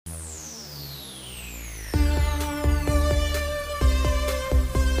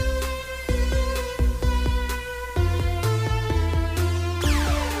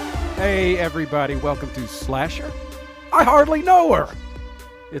Hey, everybody, welcome to Slasher. I hardly know her.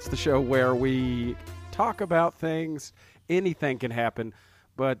 It's the show where we talk about things. Anything can happen,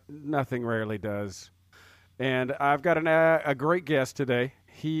 but nothing rarely does. And I've got a great guest today.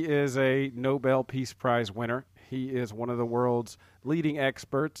 He is a Nobel Peace Prize winner. He is one of the world's leading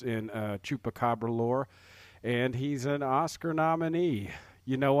experts in chupacabra lore, and he's an Oscar nominee.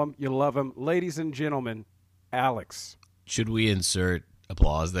 You know him, you love him. Ladies and gentlemen, Alex. Should we insert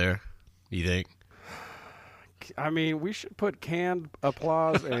applause there, you think? I mean, we should put canned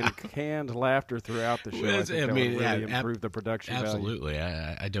applause and canned laughter throughout the show. I think that would really improve the production absolutely.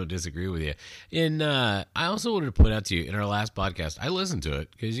 value. I don't disagree with you. And I also wanted to point out to you, in our last podcast, I listened to it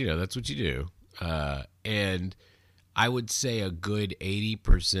because, that's what you do. And I would say a good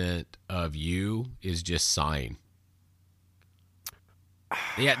 80% of you is just sighing.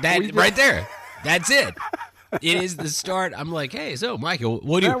 Yeah, that right there. That's it. It is the start. I'm like, hey, so Michael,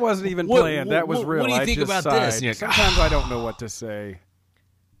 what do you? That wasn't even planned. That was real. What do you think about sighed. this? Sometimes I don't know what to say.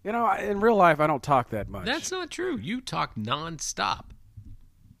 In real life, I don't talk that much. That's not true. You talk nonstop.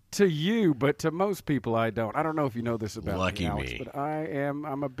 To you, but to most people, I don't. I don't know if you know this about Lucky me, Alex, me. but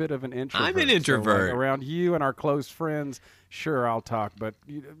I'm a bit of an introvert. I'm an introvert. So, around you and our close friends, sure, I'll talk, but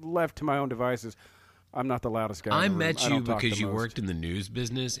left to my own devices, I'm not the loudest guy. I in the met room. you because you worked in the news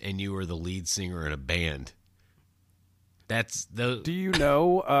business and you were the lead singer in a band. Do you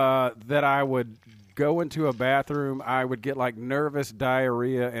know that I would go into a bathroom, I would get like nervous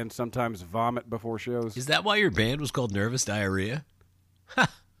diarrhea and sometimes vomit before shows? Is that why your band was called Nervous Diarrhea?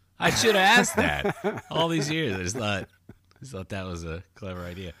 I should have asked that all these years. I just thought that was a clever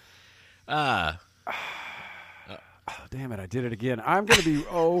idea. Oh, damn it, I did it again. I'm going to be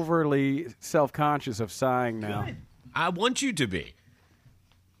overly self-conscious of sighing now. Good. I want you to be.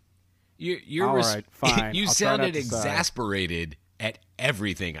 You're all right, fine. You I'll sounded exasperated at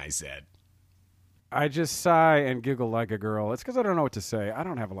everything I said. I just sigh and giggle like a girl. It's because I don't know what to say. I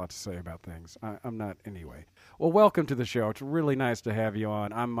don't have a lot to say about things. I'm not anyway. Well, welcome to the show. It's really nice to have you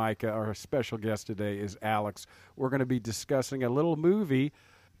on. I'm Micah. Our special guest today is Alex. We're going to be discussing a little movie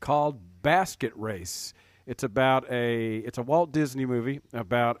called Basket Race. It's a Walt Disney movie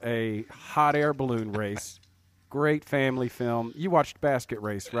about a hot air balloon race. Great family film. You watched Basket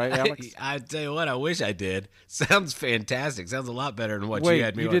Race, right, Alex? I tell you what, I wish I did. Sounds fantastic. Sounds a lot better than what Wait, you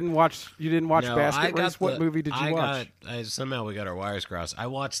had me. You didn't watch No, Basket Race? What movie did you watch? Somehow we got our wires crossed. I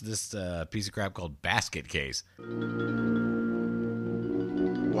watched this piece of crap called Basket Case.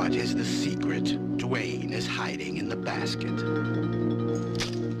 What is the secret Dwayne is hiding in the basket?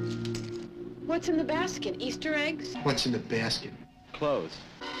 What's in the basket? Easter eggs? What's in the basket? Clothes.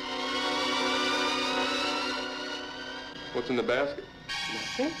 What's in the basket?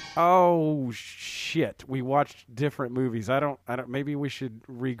 Nothing. Oh shit! We watched different movies. I don't. Maybe we should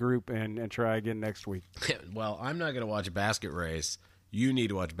regroup and try again next week. Well, I'm not going to watch Basket Race. You need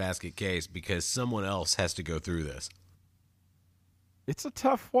to watch Basket Case because someone else has to go through this. It's a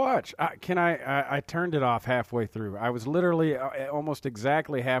tough watch. I turned it off halfway through. I was literally almost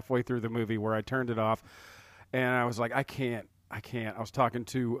exactly halfway through the movie where I turned it off, and I was like, I can't. I was talking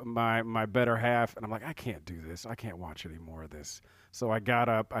to my better half, and I'm like, I can't do this. I can't watch any more of this. So I got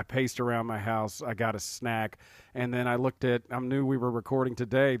up, I paced around my house, I got a snack, and then I knew we were recording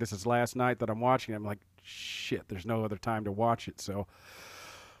today. This is last night that I'm watching it. I'm like, shit, there's no other time to watch it. So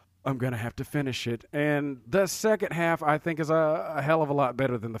I'm going to have to finish it. And the second half, I think, is a hell of a lot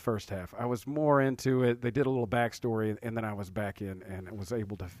better than the first half. I was more into it. They did a little backstory, and then I was back in and was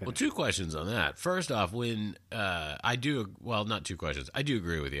able to finish. Well, two questions on that. First off, not two questions. I do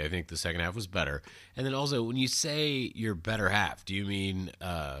agree with you. I think the second half was better. And then also, when you say your better half, do you mean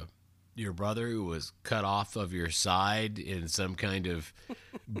your brother who was cut off of your side in some kind of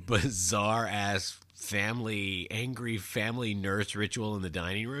bizarre-ass angry family nurse ritual in the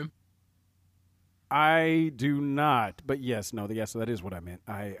dining room? I do not, but yes, that is what I meant.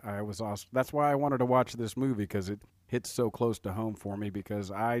 I was awesome. That's why I wanted to watch this movie, because it hits so close to home for me,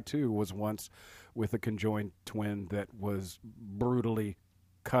 because I too was once with a conjoined twin that was brutally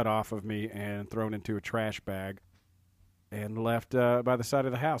cut off of me and thrown into a trash bag and left by the side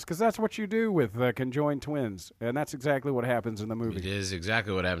of the house, because that's what you do with conjoined twins, and that's exactly what happens in the movie. It is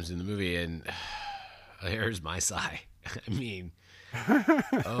exactly what happens in the movie, and here's my sigh. I mean,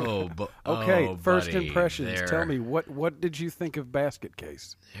 okay. First buddy, impressions. Tell me, what did you think of Basket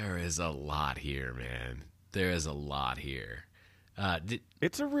Case? There is a lot here, man. There is a lot here.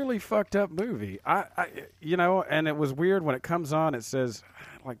 It's a really fucked up movie. And it was weird when it comes on. It says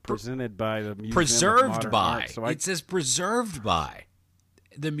like presented by the Museum preserved of Modern by. Art. So it says preserved by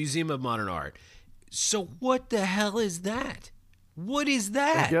the Museum of Modern Art. So what the hell is that? What is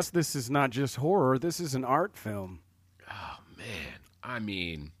that? I guess this is not just horror. This is an art film. Oh, man. I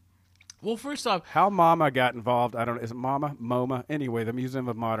mean, well, first off, How MoMA got involved, I don't know. Is it MoMA? Anyway, the Museum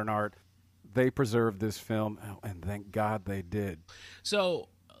of Modern Art, they preserved this film, and thank God they did. so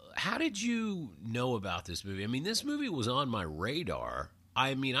how did you know about this movie? I mean, this movie was on my radar.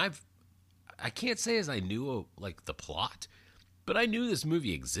 I mean, I can't say as I knew like the plot, but I knew this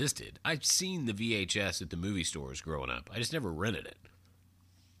movie existed. I've seen the VHS at the movie stores growing up. I just never rented it.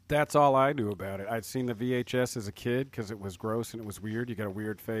 That's all I knew about it. I'd seen the VHS as a kid because it was gross and it was weird. You got a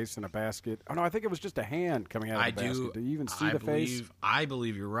weird face in a basket. Oh, no, I think it was just a hand coming out of the basket. Do you even see the face? I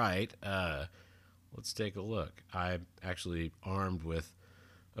believe you're right. Let's take a look. I'm actually armed with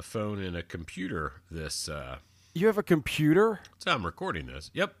a phone and a computer. You have a computer? That's how I'm recording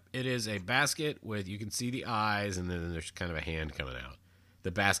this. Yep, it is a basket with, you can see the eyes, and then there's kind of a hand coming out.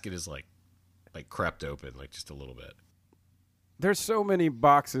 The basket is like crept open, like just a little bit. There's so many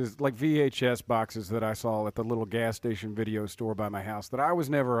boxes, like VHS boxes that I saw at the little gas station video store by my house that I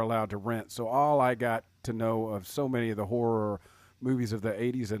was never allowed to rent. So all I got to know of so many of the horror movies of the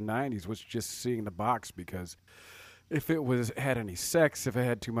 80s and 90s was just seeing the box, because if it had any sex, if it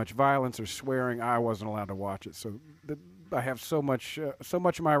had too much violence or swearing, I wasn't allowed to watch it. So I have so much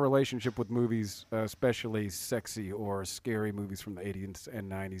of my relationship with movies, especially sexy or scary movies from the 80s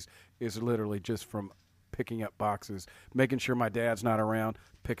and 90s, is literally just from picking up boxes, making sure my dad's not around,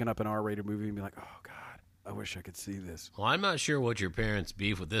 picking up an R-rated movie and be like, oh, God, I wish I could see this. Well, I'm not sure what your parents'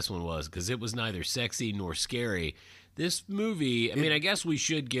 beef with this one was, because it was neither sexy nor scary. This movie, I mean, I guess we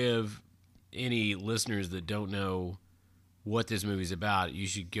should give any listeners that don't know what this movie's about, you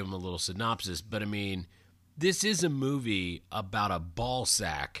should give them a little synopsis. But, I mean, this is a movie about a ball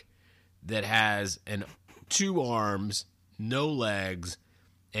sack that has two arms, no legs,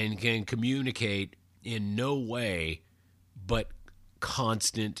 and can communicate in no way but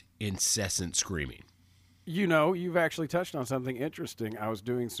constant, incessant screaming. You know, you've actually touched on something interesting. I was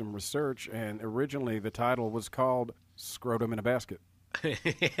doing some research, and originally the title was called Scrotum in a Basket,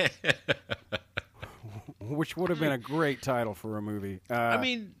 which would have been a great title for a movie. I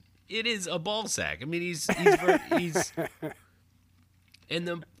mean, it is a ball sack. I mean, he's and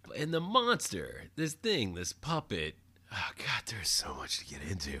the monster, this puppet. Oh God, there's so much to get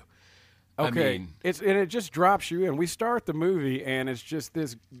into. Okay, I mean, it just drops you in. We start the movie, and it's just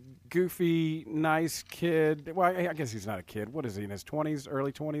this goofy, nice kid. Well, I guess he's not a kid. What is he, in his 20s,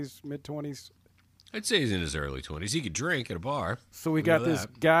 early 20s, mid-20s? I'd say he's in his early 20s. He could drink at a bar. So we got this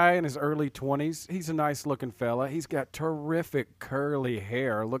guy in his early 20s. He's a nice-looking fella. He's got terrific curly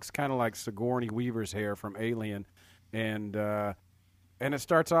hair. Looks kind of like Sigourney Weaver's hair from Alien. And it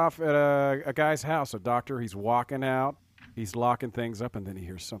starts off at a guy's house, a doctor. He's walking out. He's locking things up, and then he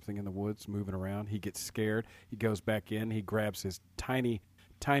hears something in the woods moving around. He gets scared. He goes back in. He grabs his tiny,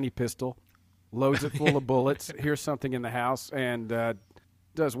 tiny pistol, loads it full of bullets, hears something in the house, and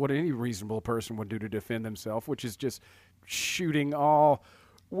does what any reasonable person would do to defend themselves, which is just shooting all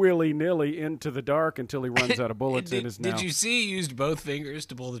willy-nilly into the dark until he runs out of bullets. Did you see he used both fingers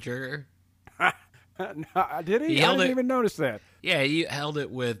to pull the trigger? No, did he? I didn't even notice that. Yeah, he held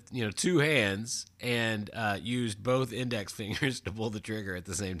it with two hands and used both index fingers to pull the trigger at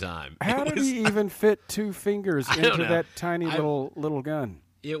the same time. How did he even fit two fingers into that tiny little gun?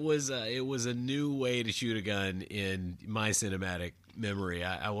 It was a new way to shoot a gun in my cinematic memory.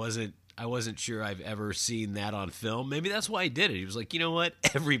 I wasn't sure I've ever seen that on film. Maybe that's why he did it. He was like, you know what?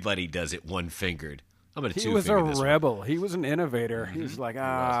 Everybody does it one-fingered. He was a rebel. He was an innovator. Mm-hmm. He was like,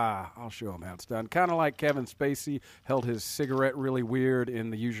 I'll show him how it's done. Kind of like Kevin Spacey held his cigarette really weird in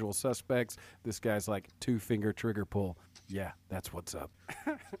The Usual Suspects. This guy's like two-finger trigger pull. Yeah, that's what's up.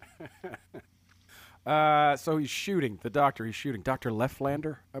 So he's shooting. The doctor, he's shooting. Dr.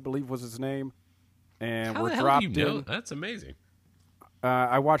 Leftlander, I believe was his name. And how we're the hell dropped do you know? in. That's amazing.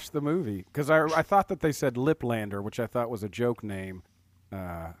 I watched the movie because I thought that they said Liplander, which I thought was a joke name.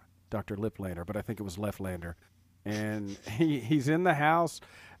 Dr. Liplander, but I think it was Leftlander. And he's in the house.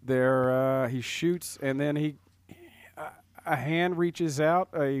 There, he shoots, and then a hand reaches out,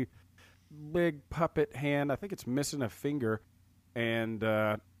 a big puppet hand. I think it's missing a finger, and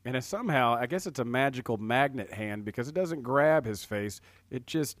it's somehow, I guess it's a magical magnet hand because it doesn't grab his face. It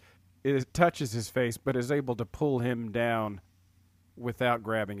touches his face, but is able to pull him down without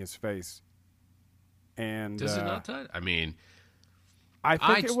grabbing his face. And does it not touch? I mean, I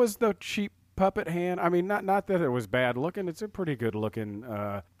think it was the cheap puppet hand. I mean, not that it was bad looking. It's a pretty good looking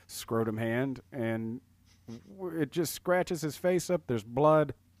scrotum hand, and it just scratches his face up. There's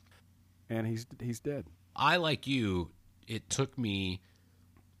blood, and he's dead. I, like you, it took me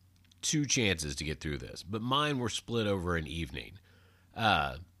 2 chances to get through this, but mine were split over an evening.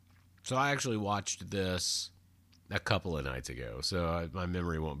 So I actually watched this a couple of nights ago, so my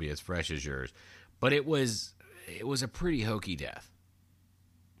memory won't be as fresh as yours. But it was a pretty hokey death.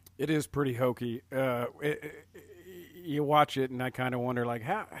 It is pretty hokey. You watch it, and I kind of wonder, like,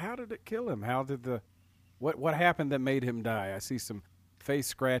 how did it kill him? How did what happened that made him die? I see some face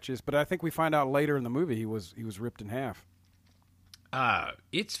scratches, but I think we find out later in the movie he was ripped in half.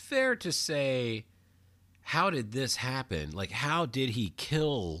 It's fair to say, how did this happen? Like, how did he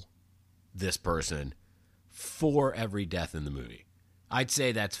kill this person for every death in the movie? I'd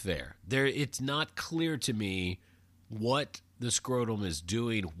say that's fair. It's not clear to me what the scrotum is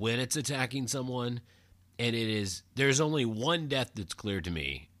doing when it's attacking someone, and there's only one death that's clear to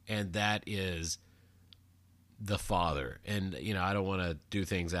me, and that is the father. And, I don't want to do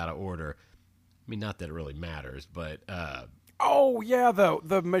things out of order. I mean, not that it really matters, but... Oh, yeah,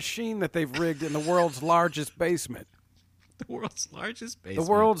 the machine that they've rigged in the world's largest basement. The world's largest basement.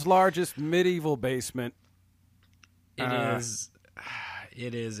 The world's largest medieval basement.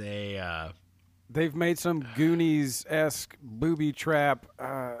 It is a... They've made some Goonies-esque booby trap.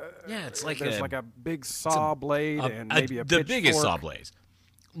 Yeah, it's like there's like a big saw blade and maybe a the pitchfork. biggest saw blades.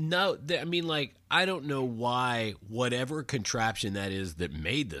 No, I mean, like, I don't know why whatever contraption that is that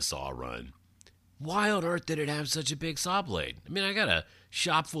made the saw run, why on earth did it have such a big saw blade? I mean, I got a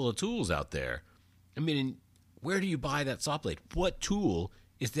shop full of tools out there. I mean, where do you buy that saw blade? What tool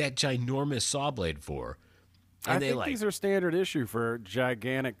is that ginormous saw blade for? And I think these are standard issue for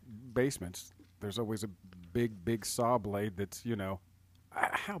gigantic basements. There's always a big saw blade that's,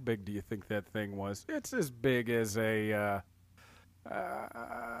 how big do you think that thing was? It's as big as a,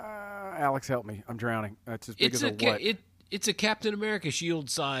 Alex, help me. I'm drowning. It's as big as a what? It's a Captain America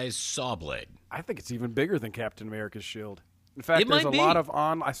shield-sized saw blade. I think it's even bigger than Captain America's shield. In fact, there's a lot of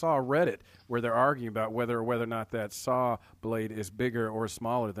I saw a Reddit where they're arguing about whether or not that saw blade is bigger or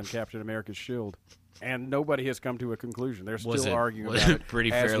smaller than Captain America's shield. And nobody has come to a conclusion. They're still arguing about it.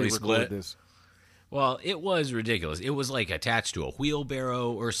 Pretty as fairly we split. this. Well, it was ridiculous. It was like attached to a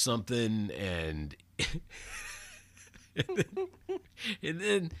wheelbarrow or something, and and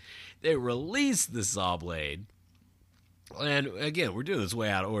then they released the saw blade. And again, we're doing this way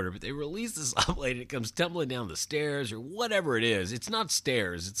out of order, but they release the saw blade and it comes tumbling down the stairs or whatever it is. It's not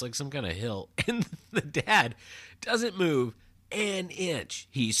stairs. It's like some kind of hill. And the dad doesn't move an inch.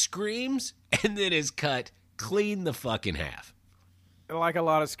 He screams and then is cut clean the fucking half. Like a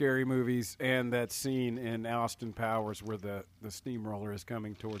lot of scary movies, and that scene in Austin Powers where the steamroller is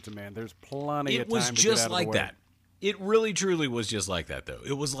coming towards a man. There's plenty of time to get out of the way. It was just like that. It really, truly was just like that, though.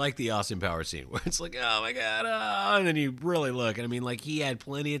 It was like the Austin Powers scene where it's like, oh, my God, oh, and then you really look. And I mean, like, he had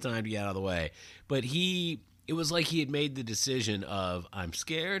plenty of time to get out of the way. But it was like he had made the decision of, I'm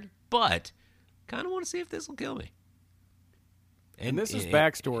scared, but kind of want to see if this will kill me. And this is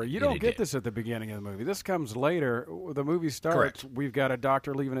backstory. You don't get this at the beginning of the movie. This comes later. The movie starts. Correct. We've got a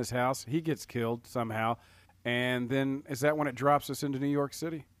doctor leaving his house. He gets killed somehow. And then is that when it drops us into New York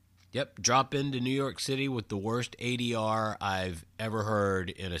City? Yep, drop into New York City with the worst ADR I've ever heard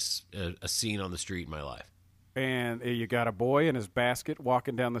in a scene on the street in my life. And you got a boy in his basket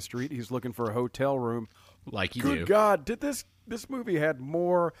walking down the street. He's looking for a hotel room. Like you do. Good God, did this movie had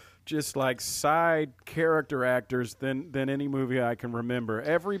more just like side character actors than any movie I can remember.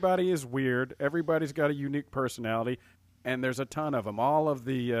 Everybody is weird. Everybody's got a unique personality, and there's a ton of them. All of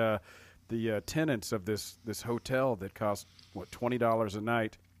the tenants of this hotel that cost $20 a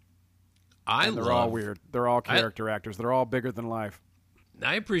night. They're all weird. They're all character actors. They're all bigger than life.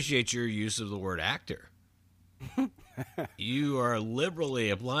 I appreciate your use of the word actor. You are liberally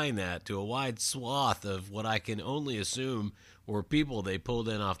applying that to a wide swath of what I can only assume were people they pulled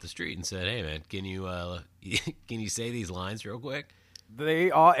in off the street and said, "Hey, man, can you say these lines real quick?"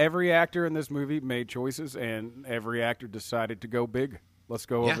 Every actor in this movie made choices, and every actor decided to go big. Let's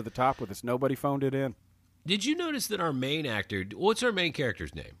go over the top with this. Nobody phoned it in. Did you notice that our main actor? What's our main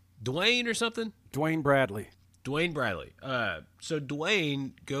character's name? Dwayne or something? Dwayne Bradley. Dwayne Bradley. So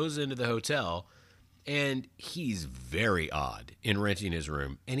Dwayne goes into the hotel, and he's very odd in renting his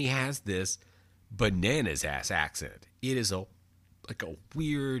room, and he has this bananas ass accent. It is a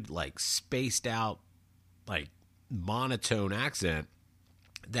weird, like spaced out, like monotone accent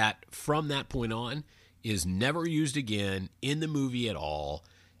that from that point on is never used again in the movie at all.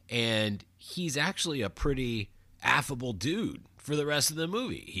 And he's actually a pretty affable dude for the rest of the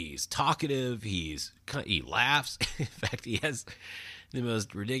movie. He's talkative. He laughs. In fact, he has the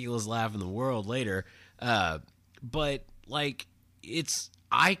most ridiculous laugh in the world later. But like,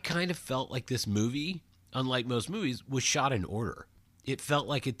 I kind of felt like this movie, unlike most movies, was shot in order. it felt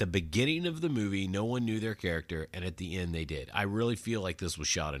like at the beginning of the movie, no one knew their character, and at the end, they did. I really feel like this was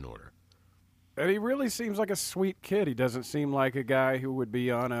shot in order. And he really seems like a sweet kid. He doesn't seem like a guy who would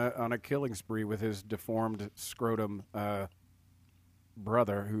be on a killing spree with his deformed scrotum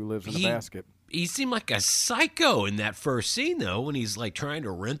brother who lives in a basket. He seemed like a psycho in that first scene, though, when he's like trying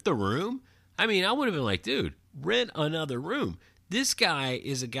to rent the room. I mean, I would have been like, dude, rent another room. This guy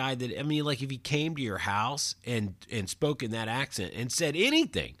is a guy that, I mean, like if he came to your house and spoke in that accent and said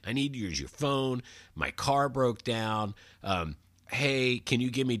anything, I need to use your phone, my car broke down, hey, can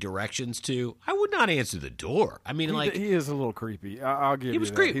you give me directions to? I would not answer the door. I mean, he is a little creepy. I'll give you that. He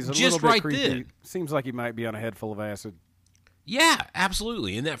was creepy. He's a Just little bit right creepy. then. Seems like he might be on a head full of acid. Yeah,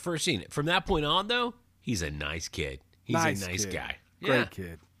 absolutely. In that first scene. From that point on, though, he's a nice kid. He's a nice kid. guy. Great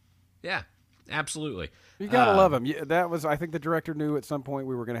kid. Yeah, absolutely. You gotta love him. That was, I think, the director knew at some point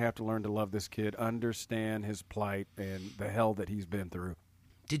we were going to have to learn to love this kid, understand his plight and the hell that he's been through.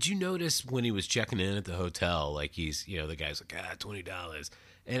 Did you notice when he was checking in at the hotel, like he's, the guy's like, $20.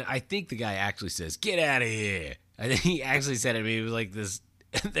 And I think the guy actually says, get out of here. I think he actually said it. I mean, he was like this,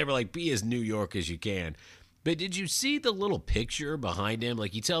 they were like, be as New York as you can. But did you see the little picture behind him?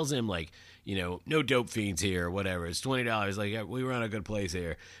 Like he tells him like, no dope fiends here or whatever. It's $20. Like we run a good place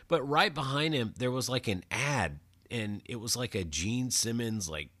here. But right behind him, there was like an ad and it was like a Gene Simmons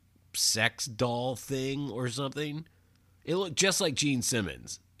like sex doll thing or something. It looked just like Gene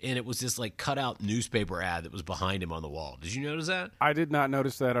Simmons. And it was this like cutout newspaper ad that was behind him on the wall. Did you notice that? I did not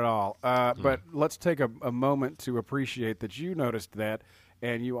notice that at all. But let's take a moment to appreciate that you noticed that.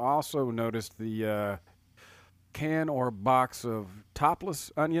 And you also noticed the can or box of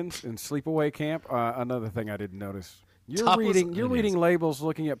topless onions in Sleepaway Camp. Another thing I didn't notice. You're reading labels,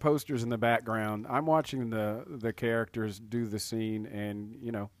 looking at posters in the background. I'm watching the characters do the scene, and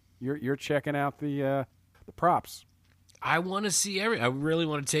you're checking out the props. I want to see I really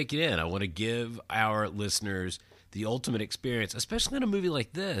want to take it in. I want to give our listeners the ultimate experience, especially in a movie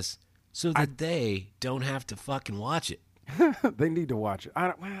like this, so that they don't have to fucking watch it. They need to watch it.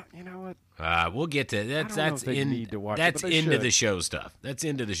 Well, you know what? We'll get to that. That's need to watch that's it, but they into should. the show stuff. That's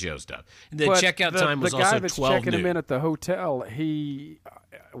into the show stuff. The But checkout time was the guy also that's 12 checking noon. him in at the hotel. He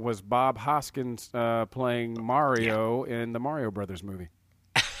was Bob Hoskins playing Mario in the Mario Brothers movie.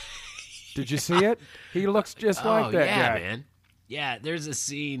 Did you see it? He looks just like that guy. Man. Yeah, there's a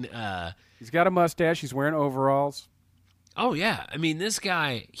scene. He's got a mustache. He's wearing overalls. Oh, yeah. I mean, this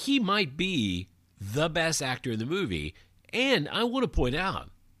guy, he might be the best actor in the movie. And I want to point out,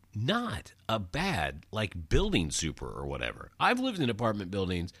 not a bad, building super or whatever. I've lived in apartment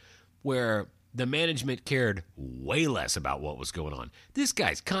buildings where the management cared way less about what was going on. This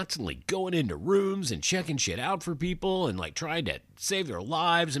guy's constantly going into rooms and checking shit out for people and, trying to save their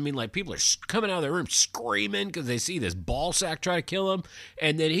lives. I mean, people are coming out of their room screaming because they see this ball sack try to kill them.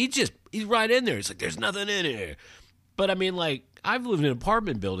 And then he's right in there. It's like, there's nothing in here. But, I mean, I've lived in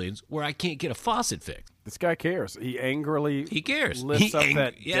apartment buildings where I can't get a faucet fixed. This guy cares. He angrily cares. Lifts up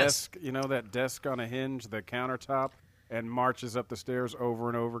that desk, that desk on a hinge, the countertop, and marches up the stairs over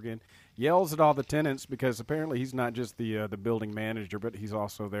and over again. Yells at all the tenants because apparently he's not just the building manager, but he's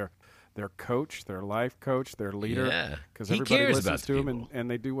also their coach, their life coach, their leader. Yeah, because he everybody cares listens about to the him people.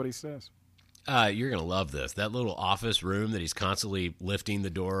 and they do what he says. You're gonna love this. That little office room that he's constantly lifting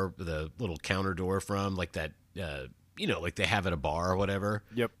the little counter door from, like that. Like they have at a bar or whatever.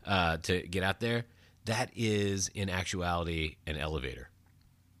 Yep. To get out there, that is in actuality an elevator.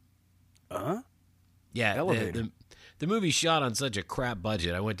 Yeah, elevator. The movie shot on such a crap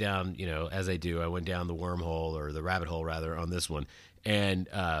budget. I went down, as I do, I went down the wormhole or the rabbit hole rather on this one, and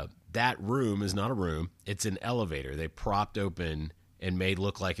that room is not a room; it's an elevator. They propped open and made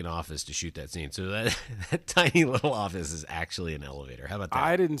look like an office to shoot that scene. So that tiny little office is actually an elevator. How about that?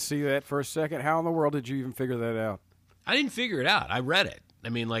 I didn't see that for a second. How in the world did you even figure that out? I didn't figure it out. I read it. I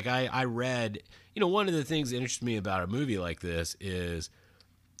mean, I read, one of the things that interests me about a movie like this is,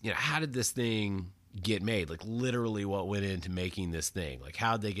 how did this thing get made? Literally what went into making this thing?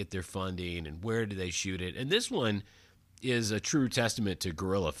 How'd they get their funding and where did they shoot it? And this one is a true testament to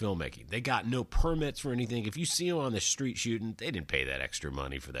guerrilla filmmaking. They got no permits for anything. If you see them on the street shooting, they didn't pay that extra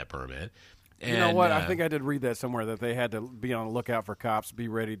money for that permit. And, you know what? I think I did read that somewhere, that they had to be on the lookout for cops, be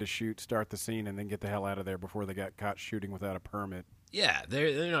ready to shoot, start the scene, and then get the hell out of there before they got caught shooting without a permit. Yeah,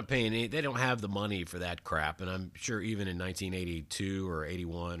 they're not paying any. They don't have the money for that crap. And I'm sure even in 1982 or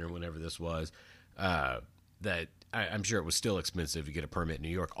 81 or whenever this was, that I'm sure it was still expensive to get a permit in New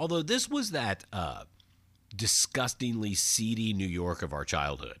York. Although this was that disgustingly seedy New York of our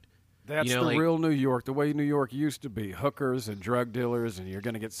childhood. That's the real New York, the way New York used to be. Hookers and drug dealers, and you're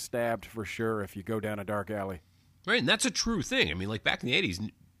going to get stabbed for sure if you go down a dark alley. Right, and that's a true thing. I mean, like back in the 80s,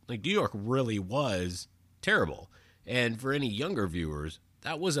 like New York really was terrible. And for any younger viewers,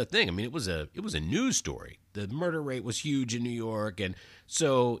 that was a thing. I mean, it was a news story. The murder rate was huge in New York, and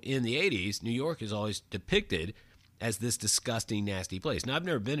so in the 80s, New York is always depicted as this disgusting, nasty place. Now, I've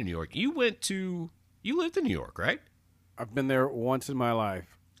never been to New York. You lived in New York, right? I've been there once in my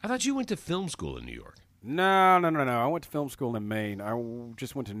life. I thought you went to film school in New York. No. I went to film school in Maine.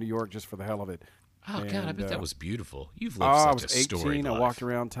 Just went to New York just for the hell of it. Oh, God, I bet that was beautiful. You've lived I such was a 18. storied I life. walked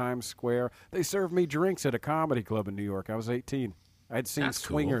around Times Square. They served me drinks at a comedy club in New York. I was 18. I'd seen That's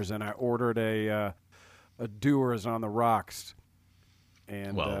cool. Swingers, and I ordered a Doers on the Rocks.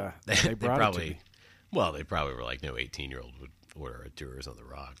 And Well, they brought it to me. Well, they probably were like, no 18-year-old would order a Tours on the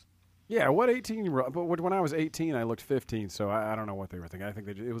Rocks. Yeah, what 18-year-old? But when I was 18, I looked 15, so I don't know what they were thinking. I think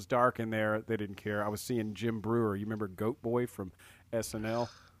it was dark in there. They didn't care. I was seeing Jim Brewer. You remember Goat Boy from SNL?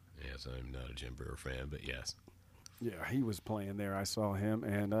 Yes, I'm not a Jim Brewer fan, but yes. Yeah, he was playing there. I saw him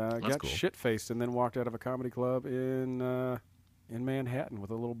and got cool. shit-faced and then walked out of a comedy club in Manhattan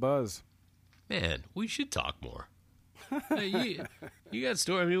with a little buzz. Man, we should talk more. Hey, you got a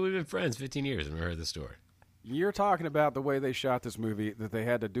story. I mean, we've been friends 15 years and we heard the story. You're talking about the way they shot this movie, that they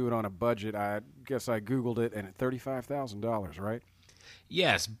had to do it on a budget. I guess I Googled it, and at $35,000, right?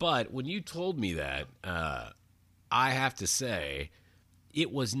 Yes, but when you told me that, I have to say,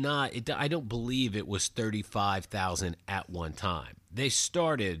 it was not. I don't believe it was $35,000 at one time. They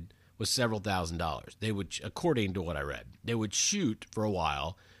started with several $1,000s. They would, according to what I read, they would shoot for a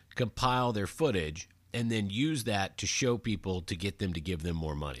while, compile their footage, and then use that to show people to get them to give them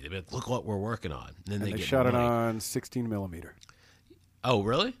more money. They'd be like, "Look what we're working on." And then And they they get shot more it money. on 16 millimeter. Oh,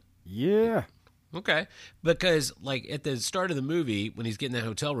 really? Yeah. Okay. Because, like, at the start of the movie, when he's getting that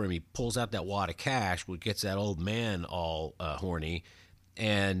hotel room, he pulls out that wad of cash, which gets that old man all horny.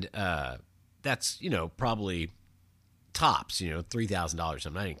 And that's, probably tops, $3,000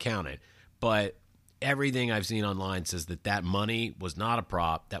 something. I didn't count it. But everything I've seen online says that money was not a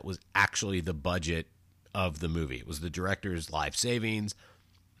prop. That was actually the budget of the movie. It was the director's life savings,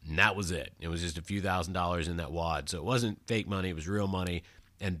 and that was it. It was just a few $1,000s in that wad. So it wasn't fake money. It was real money.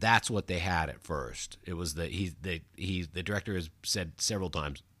 And that's what they had at first. It was the director has said several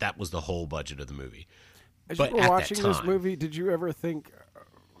times that was the whole budget of the movie. As But you were at that watching this time- movie, did you ever think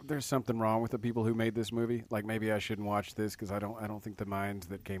there's something wrong with the people who made this movie? Like maybe I shouldn't watch this because I don't think the minds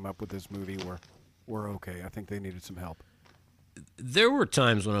that came up with this movie were okay. I think they needed some help. There were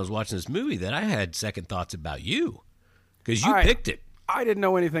times when I was watching this movie that I had second thoughts about you because you All right. picked it. I didn't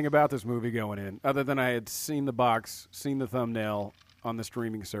know anything about this movie going in, other than I had seen the box, seen the thumbnail on the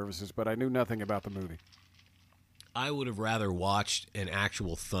streaming services, but I knew nothing about the movie. I would have rather watched an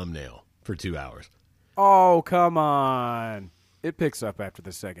actual thumbnail for 2 hours. Oh, come on. It picks up after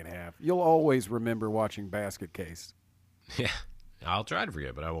the second half. You'll always remember watching Basket Case. Yeah, I'll try to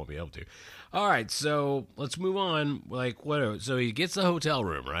forget, but I won't be able to. All right, so let's move on. Like, what? So he gets the hotel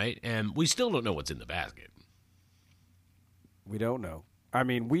room, right? And we still don't know what's in the basket. We don't know. I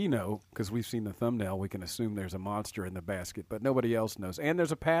mean, we know because we've seen the thumbnail. We can assume there's a monster in the basket, but nobody else knows. And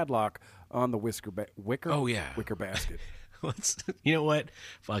there's a padlock on the wicker. Oh, yeah. Wicker basket. You know what?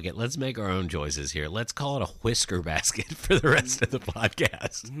 Fuck it. Let's make our own choices here. Let's call it a Whisker basket for the rest of the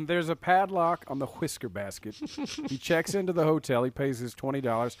podcast. There's a padlock on the Whisker basket. He checks into the hotel. He pays his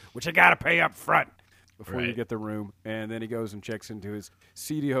 $20, which you got to pay up front before you Right. get the room. And then he goes and checks into his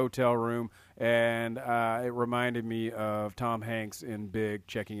seedy hotel room. And it reminded me of Tom Hanks in Big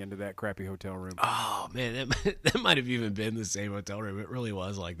checking into that crappy hotel room. Oh, man, that might have even been the same hotel room. It really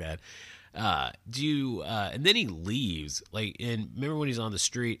was like that. And then he leaves. Like, and remember when he's on the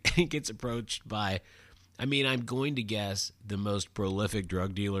street and he gets approached by, I'm going to guess the most prolific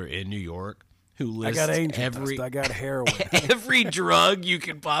drug dealer in New York, who I lists got angel every dust. I got heroin. every drug you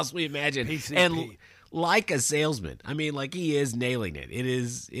can possibly imagine, PCP. and like a salesman. Like he is nailing it. It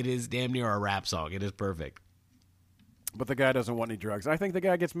is damn near a rap song. It is perfect. But the guy doesn't want any drugs. I think the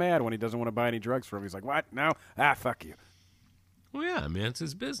guy gets mad when he doesn't want to buy any drugs from him. He's like, what? No? Fuck you. Well, yeah, man, it's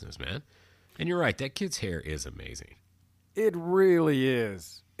his business, man. And you're right. That kid's hair is amazing. It really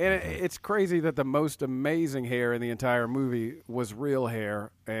is. And it's crazy that the most amazing hair in the entire movie was real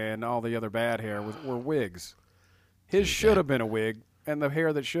hair, and all the other bad hair were wigs. His should have been a wig, and the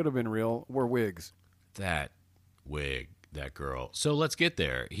hair that should have been real were wigs. That wig, that girl. So let's get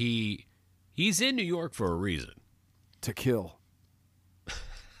there. He's in New York for a reason. To kill.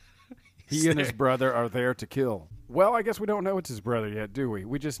 He and his brother are there to kill. Well, I guess we don't know it's his brother yet, do we?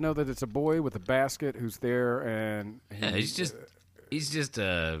 We just know that it's a boy with a basket who's there, and Yeah, he's just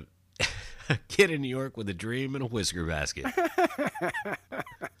a kid in New York with a dream and a whisker basket. That's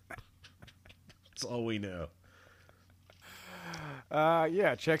all we know.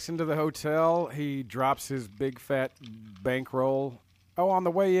 Yeah, checks into the hotel. He drops his big fat bankroll. Oh, on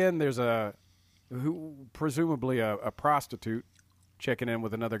the way in, there's presumably a prostitute checking in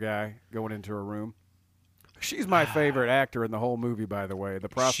with another guy going into her room. She's my favorite actor in the whole movie, by the way. The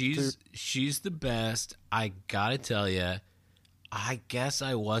prostitute. She's the best. I gotta tell you, I guess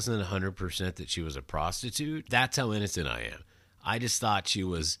I wasn't 100% that she was a prostitute. That's how innocent I am. I just thought she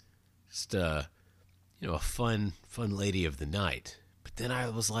was just a fun lady of the night. But then I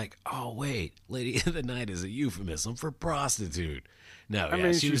was like, oh wait, lady of the night is a euphemism for prostitute. No, I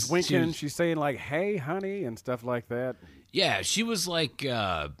mean, she's winking. She's saying like, "Hey, honey," and stuff like that. Yeah, she was like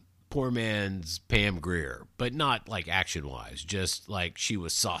poor man's Pam Grier, but not like action-wise. Just like she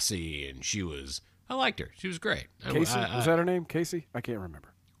was saucy and I liked her. She was great. Casey? Was that her name? Casey? I can't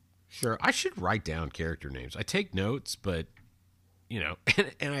remember. Sure. I should write down character names. I take notes, but, and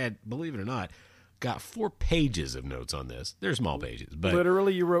I had, believe it or not, got 4 pages of notes on this. They're small pages, but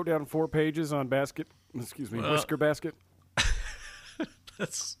literally, you wrote down 4 pages on Whisker basket.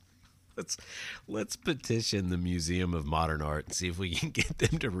 Let's petition the Museum of Modern Art and see if we can get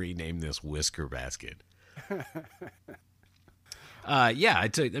them to rename this Whisker basket. Yeah,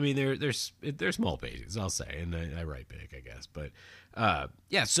 they're small pages, I'll say, and I write big, I guess. But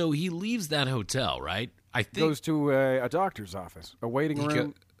yeah, so he leaves that hotel, right? I think goes to a doctor's office, a waiting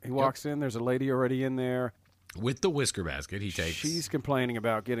room. He walks in. There's a lady already in there with the Whisker basket. He takes. She's complaining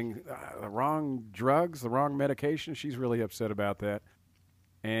about getting the wrong drugs, the wrong medication. She's really upset about that.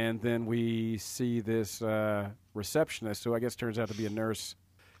 And then we see this receptionist, who I guess turns out to be a nurse,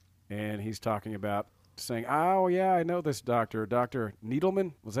 and he's talking about saying, "Oh yeah, I know this doctor, Dr.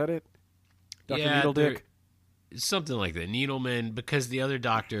 Needleman. Was that it? Dr. Needledick." Something like that, Needleman, because the other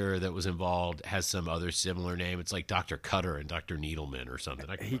doctor that was involved has some other similar name. It's like Dr. Cutter and Dr. Needleman or something.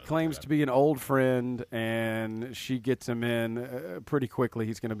 He claims to be an old friend, and she gets him in pretty quickly.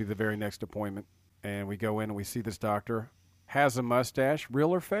 He's going to be the very next appointment. And we go in, and we see this doctor. Has a mustache,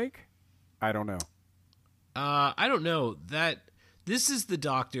 real or fake? I don't know. I don't know. This is the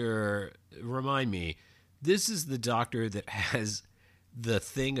doctor, remind me, this is the doctor that has the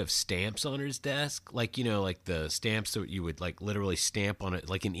thing of stamps on his desk, like the stamps that you would like literally stamp on it,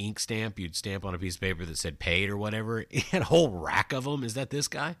 like an ink stamp. You'd stamp on a piece of paper that said "paid" or whatever. He had a whole rack of them. Is that this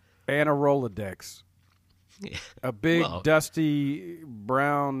guy? And a Rolodex, a big dusty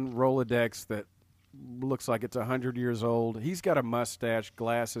brown Rolodex that looks like it's 100 years old. He's got a mustache,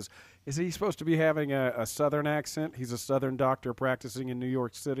 glasses. Is he supposed to be having a Southern accent? He's a Southern doctor practicing in New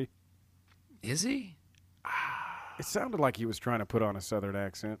York City. Is he? It sounded like he was trying to put on a Southern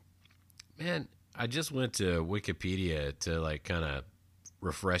accent. Man, I just went to Wikipedia to like kind of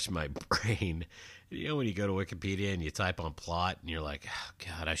refresh my brain. When you go to Wikipedia and you type on plot and you're like, oh,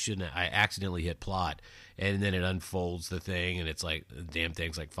 God, I accidentally hit plot. And then it unfolds the thing and it's like, the damn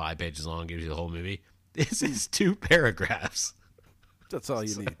thing's like 5 pages long, gives you the whole movie. This is 2 paragraphs. That's all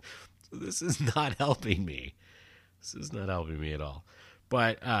you need. So this is not helping me. This is not helping me at all.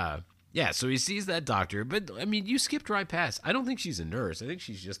 But, yeah, so he sees that doctor. But, I mean, you skipped right past. I don't think she's a nurse. I think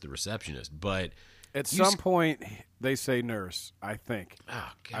she's just the receptionist. But at some point, they say nurse, I think.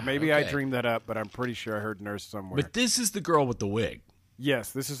 Oh, God. Maybe I dreamed that up, but I'm pretty sure I heard nurse somewhere. But this is the girl with the wig.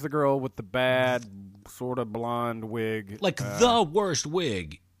 Yes, this is the girl with the bad, sort of blonde wig. Like the worst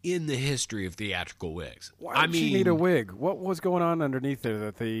wig in the history of theatrical wigs. Why did she need a wig? What was going on underneath there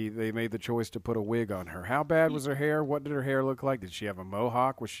that they made the choice to put a wig on her? How bad was her hair? What did her hair look like? Did she have a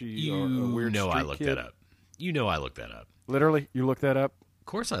mohawk? Was she a weird street I looked kid? that up. You know I looked that up. Literally? You looked that up? Of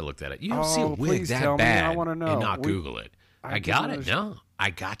course I looked at it. You don't see a wig that tell bad me. I wanna know. and not Google it. I got it. No, I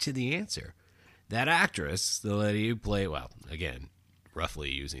got you the answer. That actress, the lady who played, well, again,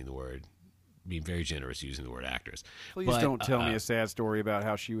 roughly using the word, being very generous using the word actress. Please don't tell me a sad story about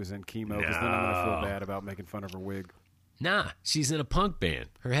how she was in chemo, because then I'm going to feel bad about making fun of her wig. Nah, she's in a punk band.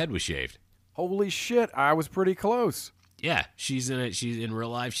 Her head was shaved. Holy shit, I was pretty close. Yeah, she's in it. She's in real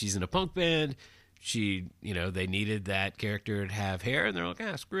life. She's in a punk band. They needed that character to have hair, and they're like,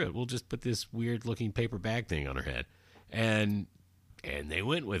 screw it. We'll just put this weird-looking paper bag thing on her head. And they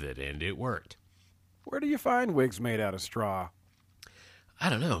went with it, and it worked. Where do you find wigs made out of straw? I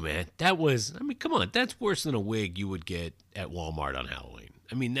don't know, man. Come on. That's worse than a wig you would get at Walmart on Halloween.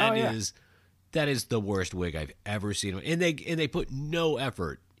 I mean, that is the worst wig I've ever seen. And they put no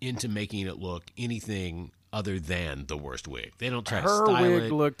effort into making it look anything other than the worst wig. They don't try to style it. Her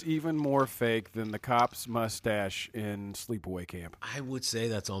wig looked even more fake than the cop's mustache in Sleepaway Camp. I would say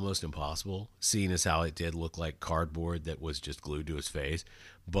that's almost impossible, seeing as how it did look like cardboard that was just glued to his face.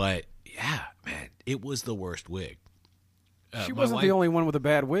 But, yeah, man, it was the worst wig. She My wasn't wife, the only one with a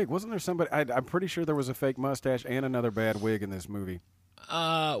bad wig. Wasn't there somebody? I'm pretty sure there was a fake mustache and another bad wig in this movie.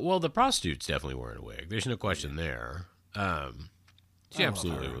 well, the prostitute's definitely wearing a wig. There's no question there. She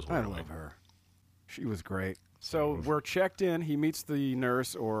absolutely was I wearing a wig. love her. She was great. So we're checked in. He meets the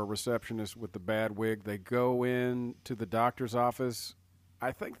nurse or receptionist with the bad wig. They go in to the doctor's office.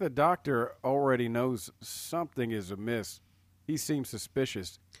 I think the doctor already knows something is amiss. He seems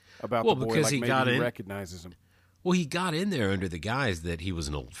suspicious about Well, the boy, because like he maybe got he in. recognizes him. Well, he got in there under the guise that he was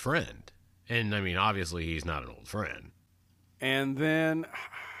an old friend. And, I mean, obviously he's not an old friend. And then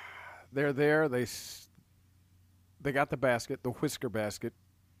they're there. They got the basket, the Whisker basket.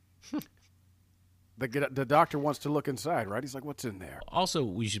 The doctor wants to look inside, right? He's like, what's in there? Also,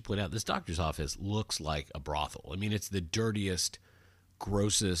 we should point out this doctor's office looks like a brothel. I mean, it's the dirtiest,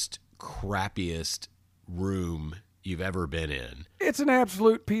 grossest, crappiest room you've ever been in. It's an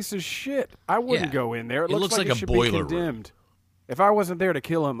absolute piece of shit. I wouldn't Yeah. go in there. It It looks looks like like it a should boiler be condemned. If I wasn't there to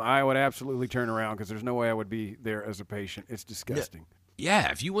kill him, I would absolutely turn around because there's no way I would be there as a patient. It's disgusting.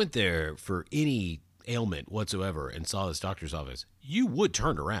 Yeah, if you went there for any ailment whatsoever and saw this doctor's office, you would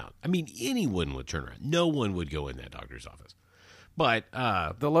turn around. I mean, anyone would turn around. No one would go in that doctor's office. But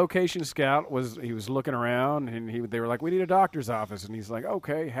The location scout was looking around and they were like, we need a doctor's office. And he's like,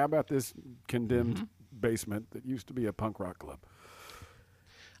 okay, how about this condemned basement that used to be a punk rock club?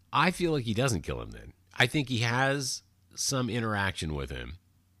 I feel like he doesn't kill him then. I think he has some interaction with him,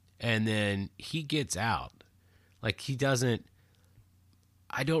 and then he gets out. Like, he doesn't...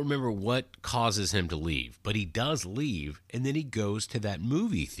 I don't remember what causes him to leave, but he does leave, and then he goes to that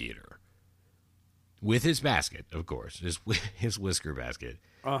movie theater with his basket, of course, his Whisker basket.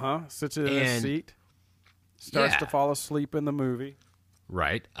 Sits in his And- seat, starts Yeah. to fall asleep in the movie.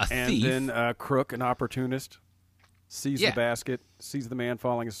 Right? A And thief. then Crook, an opportunist, sees Yeah. the basket, sees the man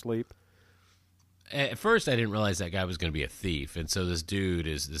falling asleep. At first, I didn't realize that guy was going to be a thief, and so this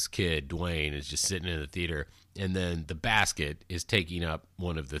kid, Dwayne, is just sitting in the theater, and then the basket is taking up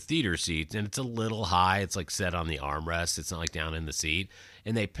one of the theater seats, and it's a little high. It's like set on the armrest. It's not like down in the seat,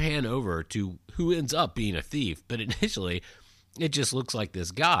 and they pan over to who ends up being a thief, but initially, it just looks like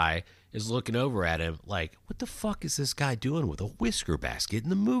this guy is looking over at him like, what the fuck is this guy doing with a Whisker basket in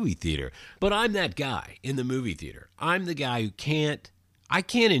the movie theater? But I'm that guy in the movie theater. I'm the guy who I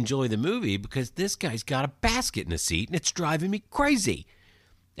can't enjoy the movie because this guy's got a basket in the seat and it's driving me crazy.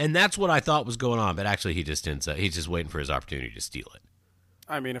 And that's what I thought was going on, but actually he's just waiting for his opportunity to steal it.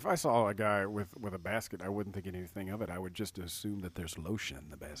 I mean, if I saw a guy with a basket, I wouldn't think anything of it. I would just assume that there's lotion in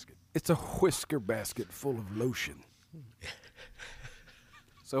the basket. It's a Whisker basket full of lotion.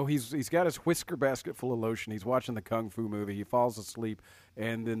 So he's got his Whisker basket full of lotion. He's watching the Kung Fu movie. He falls asleep,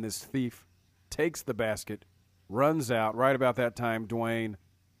 and then this thief takes the basket, runs out. Right about that time, Dwayne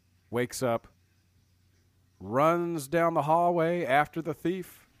wakes up, runs down the hallway after the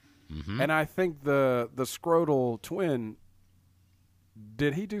thief, and I think the scrotal twin,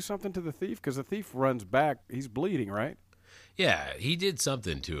 did he do something to the thief? Because the thief runs back. He's bleeding, right? Yeah, he did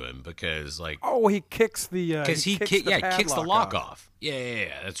something to him because Oh, he kicks the because he kicks the padlock lock off. Yeah,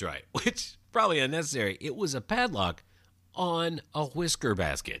 that's right. Which probably unnecessary. It was a padlock on a Whisker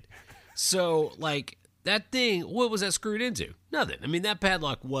basket. So like that thing, what was that screwed into? Nothing. I mean, that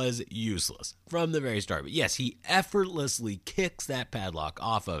padlock was useless from the very start. But yes, he effortlessly kicks that padlock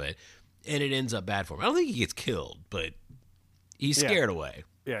off of it, and it ends up bad for him. I don't think he gets killed, but he's scared away.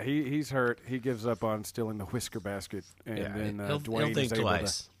 Yeah, he's hurt. He gives up on stealing the Whisker basket, and then he'll Dwayne think is able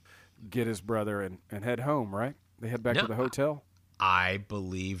twice. to get his brother and head home, right? They head back No, to the hotel. I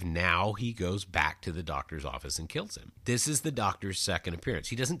believe now he goes back to the doctor's office and kills him. This is the doctor's second appearance.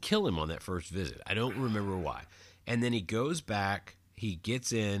 He doesn't kill him on that first visit. I don't remember why. And then he goes back. He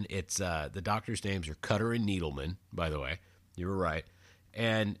gets in. It's the doctor's names are Cutter and Needleman, by the way. You were right.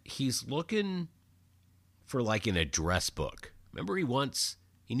 And he's looking for like an address book. Remember,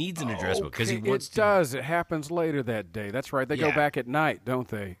 he needs an address book because he wants It to. does. It happens later that day. That's right. They go Yeah. back at night, don't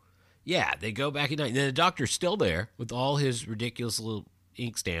they? Yeah, they go back at night. And then the doctor's still there with all his ridiculous little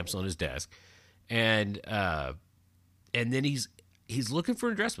ink stamps on his desk. And then he's looking for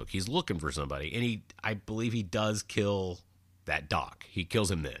an address book. He's looking for somebody. And I believe he does kill that doc. He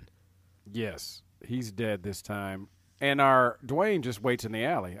kills him then. Yes, he's dead this time. And our Dwayne just waits in the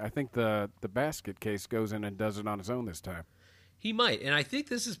alley. I think the basket case goes in and does it on his own this time. He might. And I think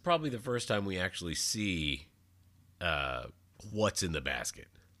this is probably the first time we actually see what's in the basket.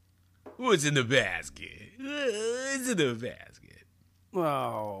 What's in the basket? What's in the basket?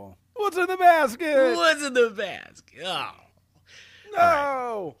 Oh, what's in the basket? What's in the basket? Oh.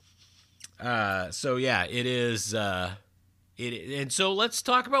 No. So yeah, it is. And so let's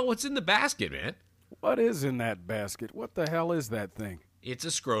talk about what's in the basket, man. What is in that basket? What the hell is that thing? It's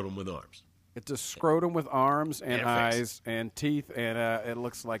a scrotum with arms. It's a scrotum with arms and And a face. eyes and teeth, and it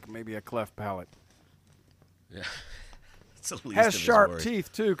looks like maybe a cleft palate. Yeah. It's the least Has of his sharp worries.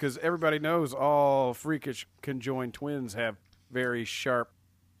 teeth, too, because everybody knows all freakish conjoined twins have very sharp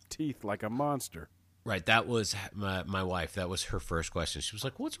teeth like a monster. Right, that was my wife. That was her first question. She was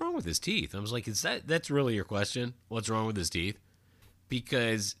like, "What's wrong with his teeth?" I was like, that's really your question? What's wrong with his teeth?"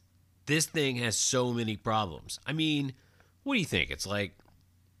 Because this thing has so many problems. I mean, what do you think? It's like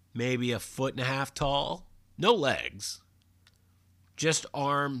maybe 1.5 feet tall, no legs, just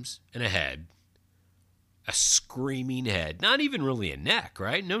arms and a head, a screaming head. Not even really a neck,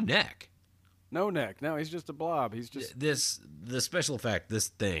 right? No neck. No neck. No, he's just a blob. He's just The special effect, this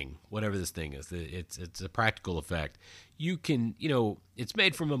thing, whatever this thing is, it's a practical effect. You can, it's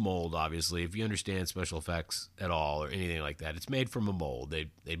made from a mold, obviously, if you understand special effects at all or anything like that. It's made from a mold.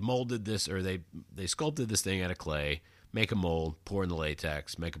 They molded this, or they sculpted this thing out of clay, make a mold, pour in the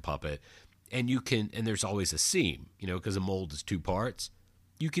latex, make a puppet, and there's always a seam, because a mold is 2 parts.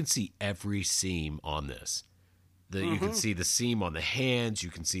 You can see every seam on this. You can see the seam on the hands. You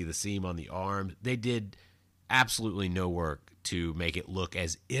can see the seam on the arms. They did absolutely no work to make it look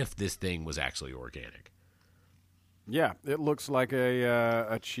as if this thing was actually organic. Yeah, it looks like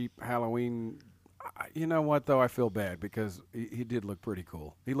a cheap Halloween. You know what, though? I feel bad because he did look pretty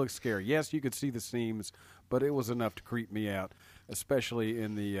cool. He looked scary. Yes, you could see the seams, but it was enough to creep me out, especially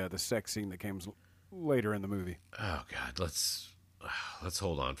in the sex scene that comes later in the movie. Oh God, let's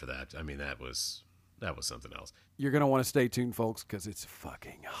hold on for that. I mean, that was something else. You're going to want to stay tuned, folks, because it's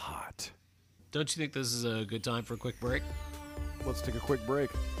fucking hot. Don't you think this is a good time for a quick break? Let's take a quick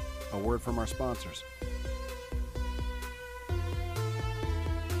break. A word from our sponsors.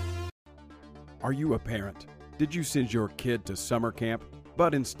 Are you a parent? Did you send your kid to summer camp,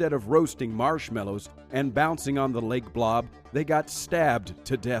 but instead of roasting marshmallows and bouncing on the lake blob, they got stabbed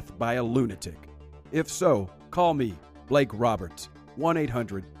to death by a lunatic? If so, call me, Blake Roberts,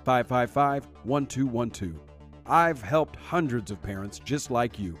 1-800-555-1212. I've helped hundreds of parents just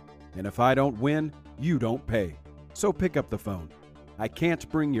like you, and if I don't win, you don't pay. So pick up the phone. I can't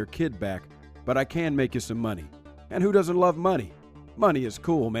bring your kid back, but I can make you some money. And who doesn't love money? Money is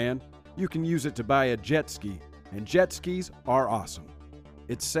cool, man. You can use it to buy a jet ski, and jet skis are awesome.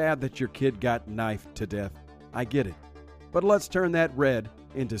 It's sad that your kid got knifed to death. I get it. But let's turn that red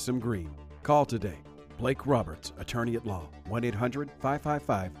into some green. Call today. Blake Roberts, attorney at law,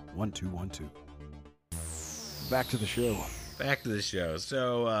 1-800-555-1212. Back to the show. Back to the show.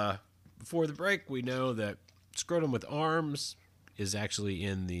 So before the break, we know that scrotum with arms is actually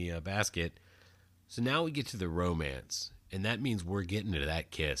in the basket. So now we get to the romance, and that means we're getting to that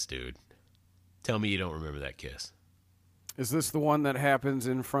kiss, dude. Tell me you don't remember that kiss. Is this the one that happens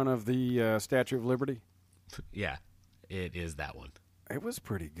in front of the Statue of Liberty? Yeah, it is that one. It was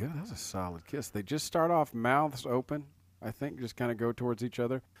pretty good. That was a solid kiss. They just start off mouths open, I think, just kind of go towards each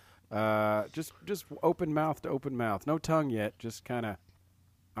other. Just open mouth to open mouth. No tongue yet. Just kind of,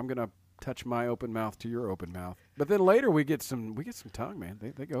 I'm gonna touch my open mouth to your open mouth. But then later we get some tongue, man.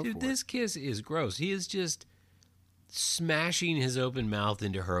 They go Dude, for this kiss is gross. He is just smashing his open mouth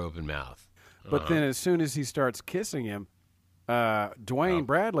into her open mouth. it. But then as soon as he starts kissing him, Dwayne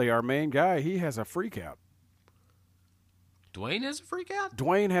Bradley, our main guy, he has a freak out. Dwayne has a freak out?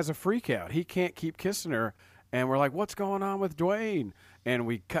 Dwayne has a freak out. He can't keep kissing her. And we're like, what's going on with Dwayne? And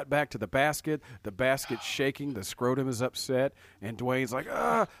we cut back to the basket. The basket's shaking. The scrotum is upset. And Dwayne's like,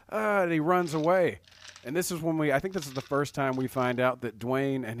 and he runs away. And this is when I think this is the first time we find out that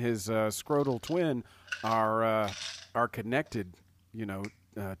Dwayne and his scrotal twin are connected,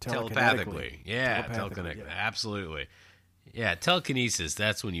 Telepathically. Yeah, Telepathically, yeah. Absolutely. Yeah, telekinesis,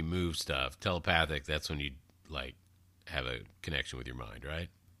 that's when you move stuff. Telepathic, that's when you, have a connection with your mind, right?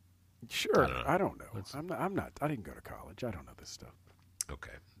 Sure. I don't know. I'm not. I didn't go to college. I don't know this stuff.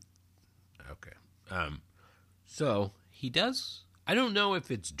 Okay. So he does. I don't know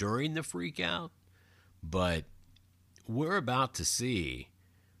if it's during the freak out, but we're about to see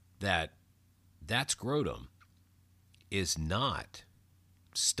that scrotum is not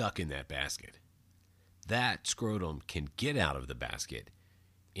stuck in that basket. That scrotum can get out of the basket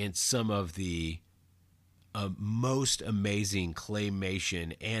in some of the most amazing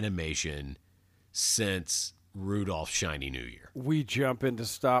claymation animation since Rudolph's Shiny New Year. We jump into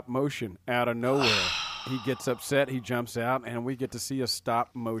stop motion out of nowhere. He gets upset. He jumps out, and we get to see a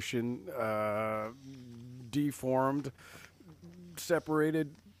stop motion, deformed,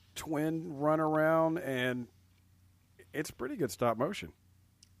 separated twin run around, and it's pretty good stop motion.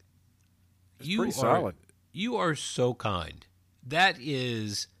 It's pretty solid. You are so kind. That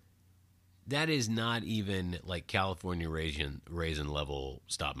is That is not even like California raisin level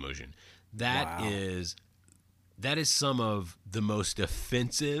stop motion. That is some of the most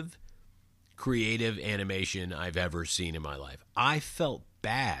offensive creative animation I've ever seen in my life. I felt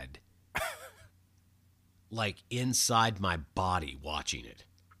bad like inside my body watching it.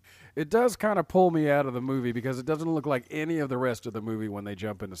 It does kind of pull me out of the movie because it doesn't look like any of the rest of the movie when they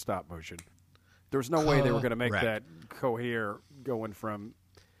jump into stop motion. There's no way they were going to make that cohere going from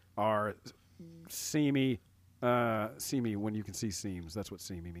our seamy when you can see seams. That's what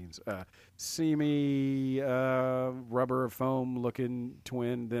seamy means. Seamy rubber foam looking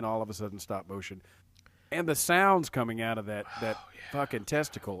twin, then all of a sudden stop motion. And the sounds coming out of that fucking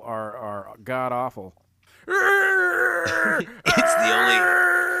testicle are god awful.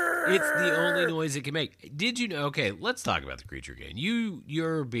 It's the only noise it can make. Did you know? Okay, let's talk about the creature again.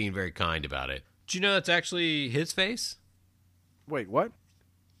 You're being very kind about it. Did you know that's actually his face? Wait, what?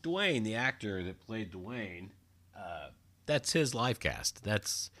 Dwayne, the actor that played Dwayne, that's his live cast.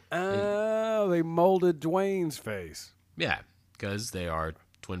 They molded Dwayne's face. Yeah, because they are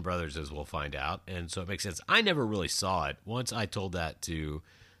twin brothers, as we'll find out, and so it makes sense. I never really saw it. Once I told that to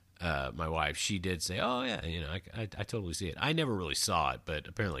my wife, she did say, "Oh yeah, I totally see it." I never really saw it, but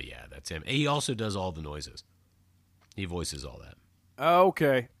apparently, yeah, that's him. He also does all the noises. He voices all that.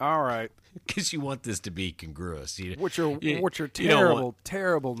 Okay, all right. Because you want this to be congruous. Which are terrible,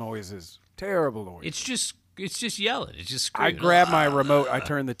 terrible noises. Terrible noises. It's just yelling. It's just screaming. I grab my remote. I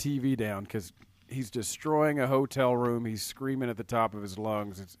turn the TV down because he's destroying a hotel room. He's screaming at the top of his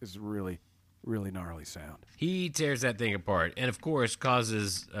lungs. It's really, really gnarly sound. He tears that thing apart, and of course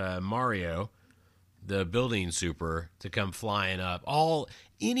causes Mario, the building super, to come flying up.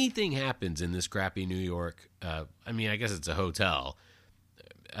 Anything happens in this crappy New York. I guess it's a hotel.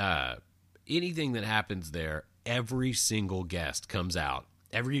 Anything that happens there, every single guest comes out.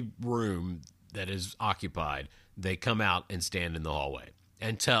 Every room that is occupied, they come out and stand in the hallway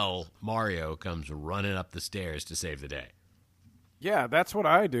until Mario comes running up the stairs to save the day. Yeah, that's what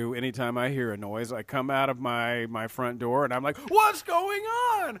I do anytime I hear a noise. I come out of my front door, and I'm like, what's going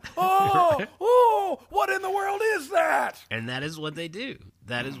on? Oh, what in the world is that? And that is what they do.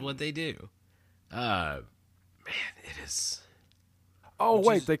 Man, it is... Oh,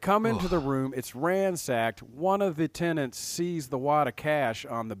 wait, they come into the room. It's ransacked. One of the tenants sees the wad of cash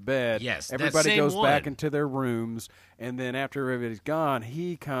on the bed. Yes, everybody goes back into their rooms, and then after everybody's gone,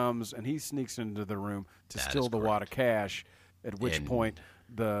 he comes and he sneaks into the room to steal the wad of cash, at which point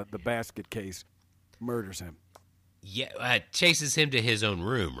the basket case murders him. Yeah, chases him to his own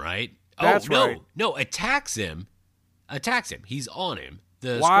room, right? That's right. No, attacks him. He's on him.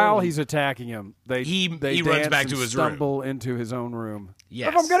 While he's attacking him, he runs back to his room. Stumble into his own room. Yes.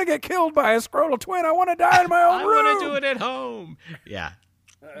 If I'm going to get killed by a scrotal twin, I want to die in my own room. I want to do it at home. Yeah.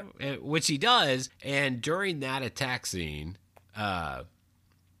 Which he does. And during that attack scene, so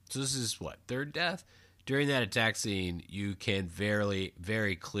this is what, third death? During that attack scene, you can very,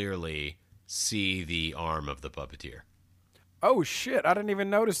 very clearly see the arm of the puppeteer. Oh, shit. I didn't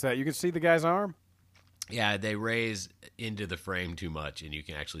even notice that. You can see the guy's arm? Yeah, they raise into the frame too much, and you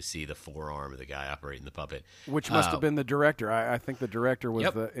can actually see the forearm of the guy operating the puppet. Which must have been the director. I think the director was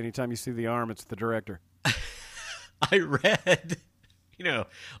anytime you see the arm, it's the director. I read,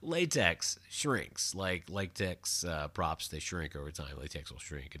 latex shrinks. Like latex props, they shrink over time. Latex will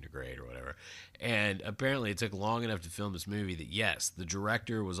shrink and degrade or whatever. And apparently it took long enough to film this movie that, yes, the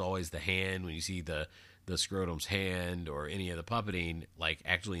director was always the hand. When you see the scrotum's hand or any of the puppeting, like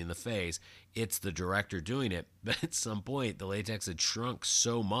actually in the face, it's the director doing it. But at some point, the latex had shrunk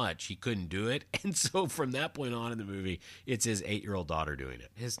so much he couldn't do it. And so from that point on in the movie, it's his 8-year-old daughter doing it.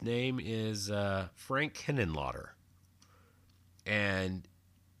 His name is Frank Henenlotter. And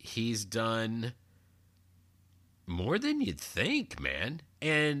he's done more than you'd think, man.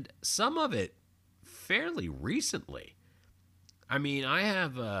 And some of it fairly recently. I mean, I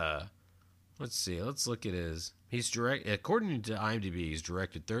have... Let's see. Let's look at according to IMDb, he's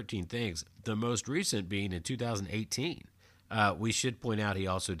directed 13 things, the most recent being in 2018. We should point out he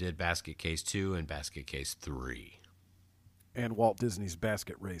also did Basket Case 2 and Basket Case 3. And Walt Disney's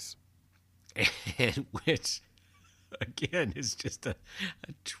Basket Race. And which, again, is just a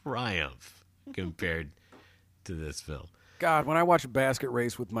triumph compared to this film. God, when I watched Basket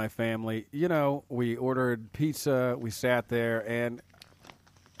Race with my family, we ordered pizza, we sat there, and...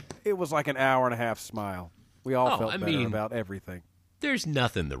 it was like an hour and a half smile. We all felt better about everything. There's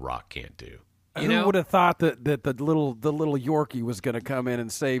nothing The Rock can't do. Who would have thought that the little Yorkie was going to come in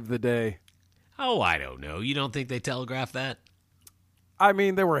and save the day? Oh, I don't know. You don't think they telegraphed that? I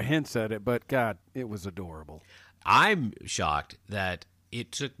mean, there were hints at it, but God, it was adorable. I'm shocked that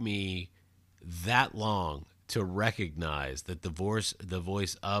it took me that long to recognize that the voice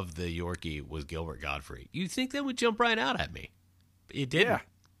of the Yorkie was Gilbert Gottfried. You'd think that would jump right out at me. It didn't. Yeah.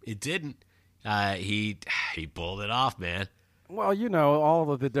 It didn't. He pulled it off, man. Well, you know,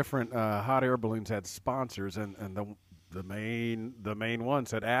 all of the different hot air balloons had sponsors, and the main one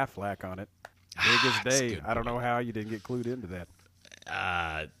said Aflac on it. Big as day. I don't know how you didn't get clued into that.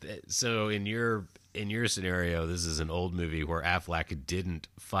 So in your scenario, this is an old movie where Aflac didn't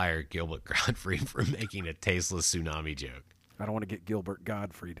fire Gilbert Gottfried for making a tasteless tsunami joke. I don't want to get Gilbert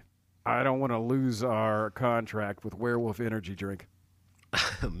Gottfried. I don't want to lose our contract with Werewolf Energy Drink.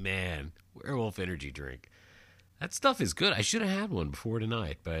 Man, Werewolf Energy Drink. That stuff is good. I should have had one before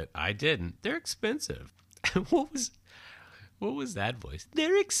tonight, but I didn't. They're expensive. What was that voice?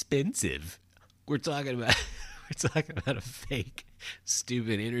 They're expensive. We're talking about a fake,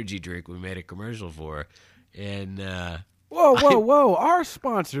 stupid energy drink we made a commercial for, and Whoa! Our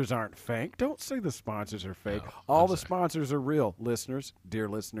sponsors aren't fake. Don't say the sponsors are fake. Oh, All the sponsors are real, listeners, dear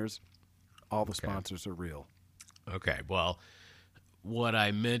listeners. All the sponsors are real. Okay, well, what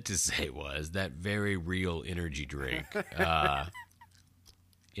I meant to say was that very real energy drink,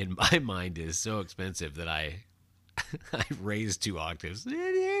 in my mind, is so expensive that I raised 2 octaves.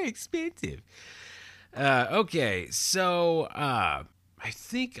 They're expensive. Okay, so I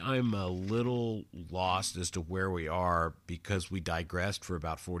think I'm a little lost as to where we are because we digressed for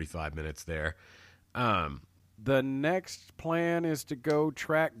about 45 minutes there. The next plan is to go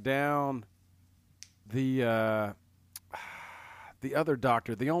track down the other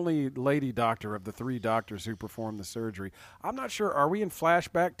doctor, the only lady doctor of the 3 doctors who performed the surgery. I'm not sure. Are we in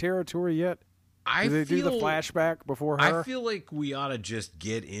flashback territory yet? Do they do the flashback before her? I feel like we ought to just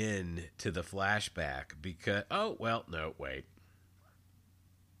get in to the flashback because... Oh, well, no, wait.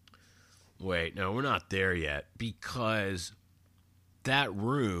 Wait, no, we're not there yet because that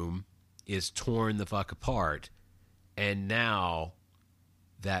room is torn the fuck apart, and now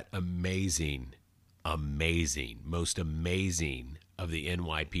that amazing, most amazing of the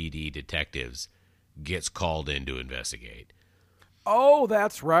NYPD detectives gets called in to investigate. Oh,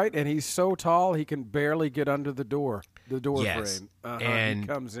 that's right. And he's so tall he can barely get under the door Yes. frame. And he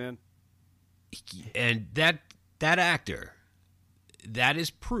comes in. And that actor, that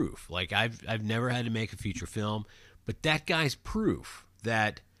is proof. Like I've never had to make a feature film, but that guy's proof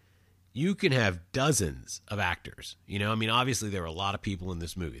that you can have dozens of actors. You know, I mean, obviously there were a lot of people in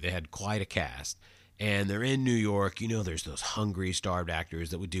this movie. They had quite a cast. And they're in New York. You know, there's those hungry, starved actors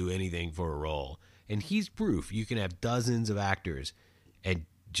that would do anything for a role. And he's proof you can have dozens of actors and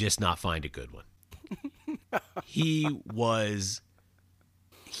just not find a good one. He was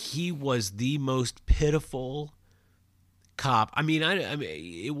the most pitiful cop. I mean,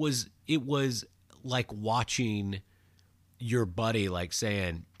 it was like watching your buddy, like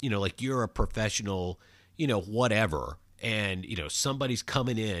saying, you know, like you're a professional, you know, whatever. And, you know, somebody's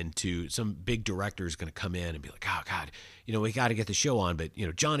coming in some big director is going to come in and be like, oh, God, you know, we got to get the show on. But, you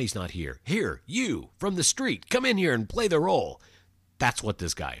know, Johnny's not here. Here, you from the street, come in here and play the role. That's what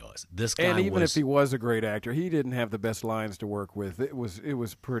this guy was. And even if he was a great actor, he didn't have the best lines to work with. It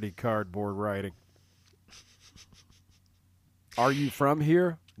was pretty cardboard writing. Are you from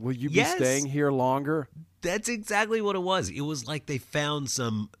here? Will you be staying here longer? That's exactly what it was. It was like they found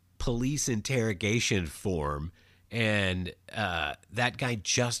some police interrogation form. And that guy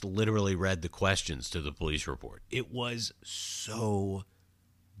just literally read the questions to the police report. It was so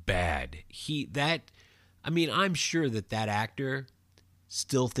bad. I'm sure that actor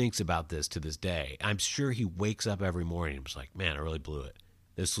still thinks about this to this day. I'm sure he wakes up every morning and was like, man, I really blew it.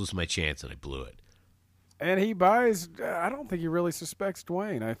 This was my chance and I blew it. And he buys, I don't think he really suspects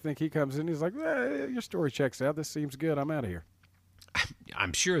Dwayne. I think he comes in, he's like, your story checks out. This seems good. I'm out of here.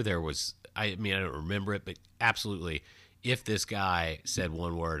 I'm sure there was... I mean, I don't remember it, but absolutely, if this guy said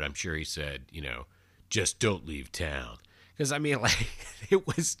one word, I'm sure he said, you know, just don't leave town. Because, I mean, like, it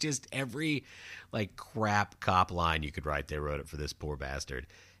was just every, like, crap cop line you could write. They wrote it for this poor bastard.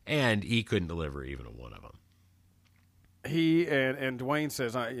 And he couldn't deliver even one of them. He and Dwayne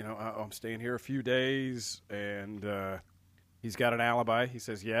says, I'm staying here a few days, and he's got an alibi. He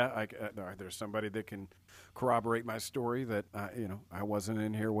says, there's somebody that can corroborate my story that, I wasn't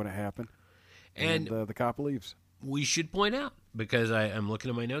in here when it happened. And the cop leaves. We should point out, because I'm looking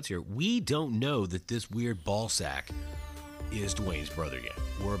at my notes here, we don't know that this weird ball sack is Dwayne's brother yet.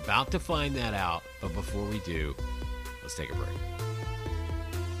 We're about to find that out, but before we do, let's take a break.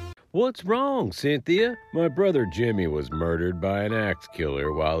 What's wrong, Cynthia? My brother Jimmy was murdered by an axe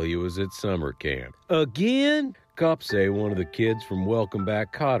killer while he was at summer camp. Again? Cops say one of the kids from Welcome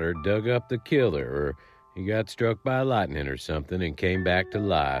Back Cotter dug up the killer, or he got struck by lightning or something and came back to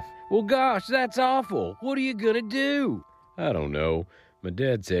life. Well, gosh, that's awful. What are you gonna do? I don't know. My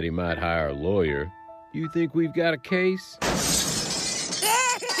dad said he might hire a lawyer. You think we've got a case?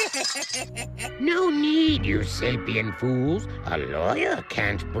 No need, you sapient fools. A lawyer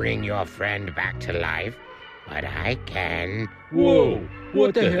can't bring your friend back to life, but I can. Whoa,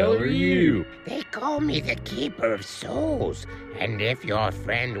 what the hell are you? They call me the Keeper of Souls, and if your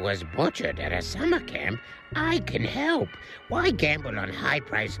friend was butchered at a summer camp, I can help. Why gamble on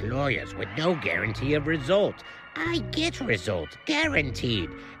high-priced lawyers with no guarantee of result? I get results, guaranteed,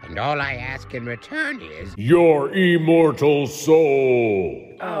 and all I ask in return is... your immortal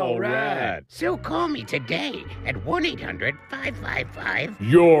soul. All right. So call me today at 1-800-555...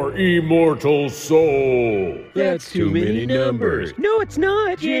 your immortal soul. That's too many numbers. No, it's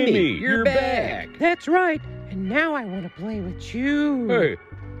not. Jimmy, you're back. That's right. And now I want to play with you.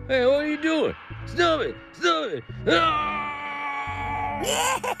 Hey, what are you doing? Stop it! Stop it! Ah!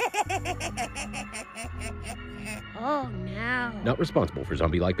 Oh, no. Not responsible for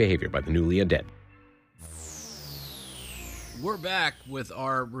zombie-like behavior by the newly undead. We're back with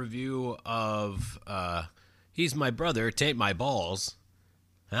our review of He's My Brother, Tain't My Balls.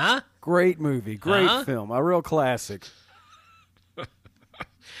 Huh? Great movie, great film, a real classic.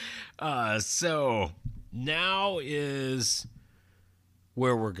 So now is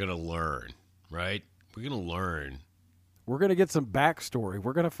where we're going to learn, right? We're going to learn. We're going to get some backstory.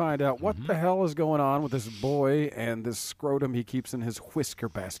 We're going to find out what the hell is going on with this boy and this scrotum he keeps in his whisker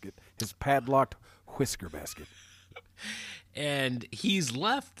basket, his padlocked whisker basket. And he's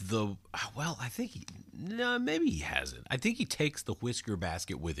left I think, maybe he hasn't. I think he takes the whisker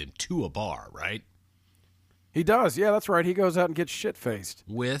basket with him to a bar, right? He does, yeah, that's right. He goes out and gets shit-faced.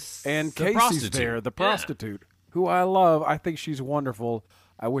 And Casey's prostitute. there, the prostitute, who I love. I think she's wonderful.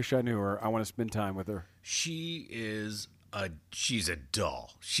 I wish I knew her. I want to spend time with her. She's a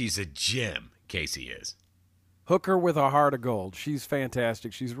doll. She's a gem, Casey is. Hooker with a heart of gold. She's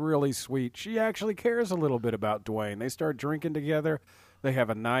fantastic. She's really sweet. She actually cares a little bit about Dwayne. They start drinking together. They have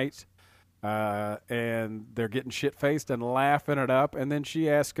a night, and they're getting shit-faced and laughing it up. And then she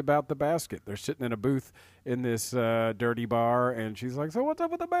asks about the basket. They're sitting in a booth in this dirty bar, and she's like, so what's up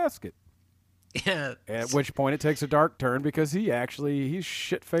with the basket? Yeah. At which point it takes a dark turn because he's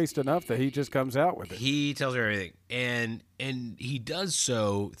shit-faced enough that he just comes out with it. He tells her everything, and he does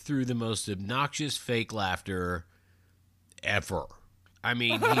so through the most obnoxious fake laughter ever. I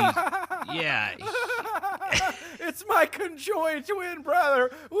mean, It's my conjoined twin brother.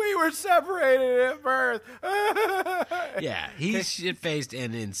 We were separated at birth. Yeah, he's shit-faced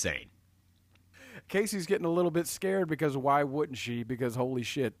and insane. Casey's getting a little bit scared because why wouldn't she? Because holy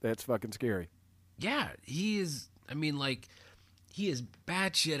shit, that's fucking scary. Yeah, he is. I mean, like, he is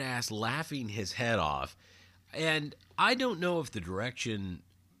batshit ass laughing his head off. And I don't know if the direction,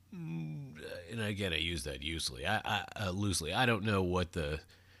 and again, I use that loosely. Loosely. I don't know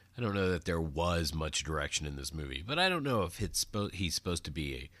that there was much direction in this movie, but I don't know if he's supposed to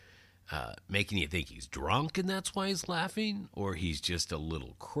be making you think he's drunk and that's why he's laughing, or he's just a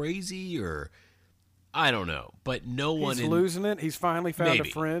little crazy, or I don't know, but He's losing it. He's finally found Maybe.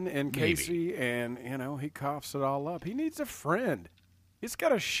 a friend in Casey, and, he coughs it all up. He needs a friend. He's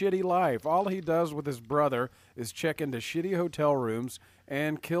got a shitty life. All he does with his brother is check into shitty hotel rooms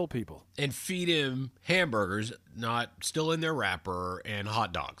and kill people. and feed him hamburgers, not still in their wrapper, and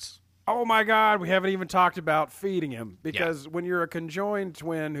hot dogs. Oh, my God, we haven't even talked about feeding him, because when you're a conjoined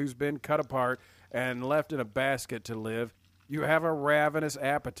twin who's been cut apart and left in a basket to live, you have a ravenous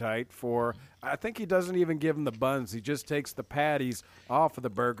appetite for, I think he doesn't even give him the buns. He just takes the patties off of the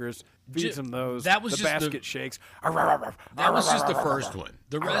burgers, feeds him those, that was the just basket shakes. That was just the first one.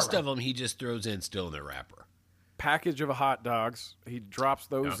 The rest of them he just throws in still in their wrapper. Package of hot dogs. He drops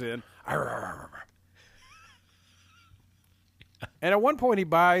those in. And at one point he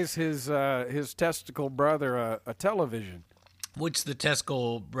buys his testicle brother a television. Which the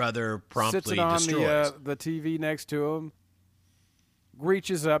Testicle brother promptly Sits it on destroys. the TV next to him.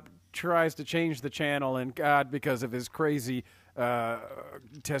 Reaches up, tries to change the channel, and God, because of his crazy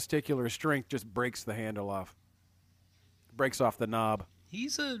testicular strength, just breaks the handle off. Breaks off the knob.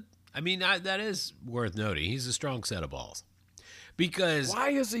 That is worth noting. He's a strong set of balls. Because why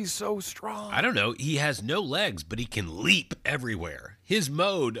is he so strong? I don't know. He has no legs, but he can leap everywhere. His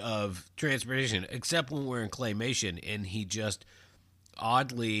mode of transportation, except when we're in claymation, and he just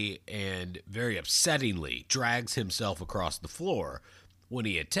oddly and very upsettingly drags himself across the floor. When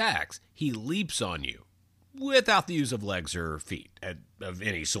he attacks, he leaps on you without the use of legs or feet of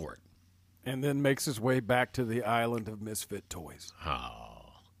any sort. And then makes his way back to the island of misfit toys. Oh.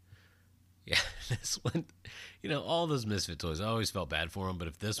 Yeah, this one, all those Misfit toys, I always felt bad for them, but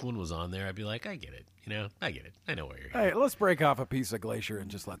if this one was on there, I'd be like, I get it. I get it. I know where you're Hey, let's break off a piece of Glacier and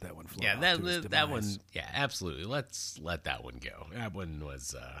just let that one float. Yeah, off to his that one, demise. yeah, absolutely. Let's let that one go. That one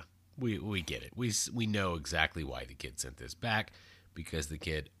was, we get it. We know exactly why the kid sent this back, because the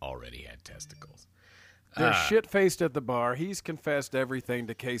kid already had testicles. They're shit-faced at the bar. He's confessed everything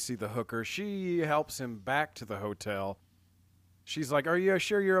to Casey the hooker. She helps him back to the hotel. She's like, are you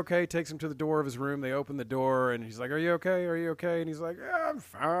sure you're okay? Takes him to the door of his room. They open the door, and he's like, are you okay? Are you okay? And he's like, yeah, I'm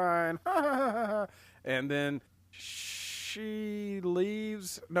fine. And then she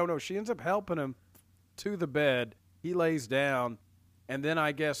leaves. No, she ends up helping him to the bed. He lays down, and then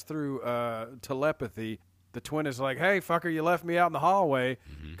I guess through telepathy, the twin is like, hey, fucker, you left me out in the hallway,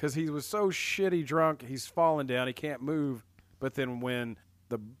 because he was so shitty drunk, he's falling down, he can't move. But then when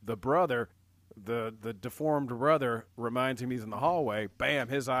the brother, the deformed brother, reminds him he's in the hallway, bam,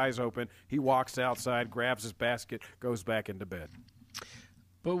 his eyes open, he walks outside, grabs his basket, goes back into bed.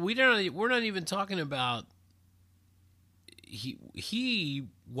 But we're not even talking about he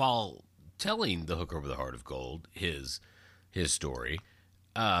while telling the hooker with the heart of gold his story,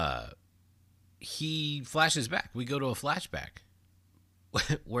 he flashes back. We go to a flashback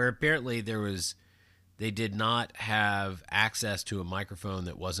where apparently they did not have access to a microphone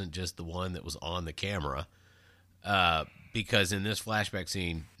that wasn't just the one that was on the camera, because in this flashback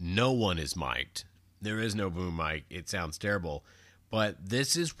scene, no one is mic'd. There is no boom mic. It sounds terrible. But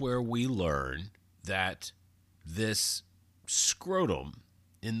this is where we learn that this scrotum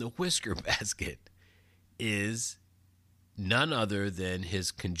in the Whisker basket is none other than his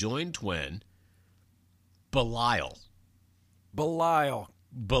conjoined twin, Belial. Belial.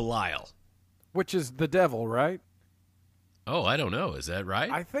 Which is the devil, right? Oh, I don't know. Is that right?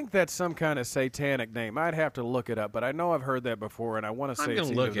 I think that's some kind of satanic name. I'd have to look it up, but I know I've heard that before, and I want to say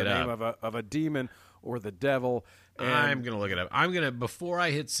it's either the name of a demon or the devil. I'm going to look it up. Before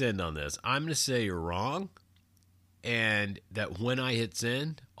I hit send on this, I'm going to say you're wrong, and that when I hit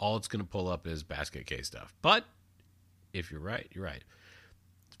send, all it's going to pull up is basket case stuff. But if you're right, you're right.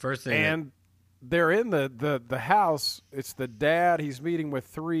 First thing. And they're in the house. It's the dad. He's meeting with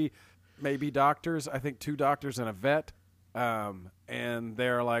 3 maybe doctors. I think 2 doctors and a vet. And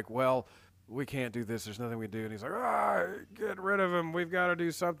they're like, well, we can't do this. There's nothing we do. And he's like, get rid of him. We've got to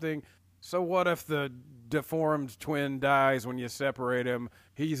do something. So what if the deformed twin dies when you separate him?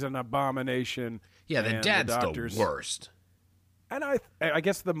 He's an abomination. Yeah, the dad's the worst. And I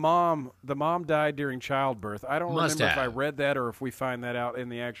guess the mom died during childbirth. I don't remember if I read that or if we find that out in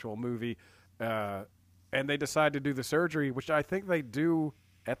the actual movie. And they decide to do the surgery, which I think they do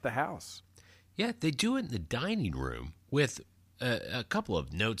at the house. Yeah, they do it in the dining room with a couple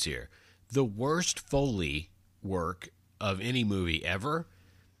of notes here. The worst Foley work of any movie ever.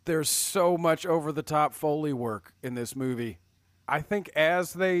 There's so much over-the-top Foley work in this movie. I think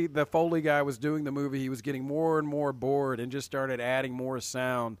as the Foley guy was doing the movie, he was getting more and more bored and just started adding more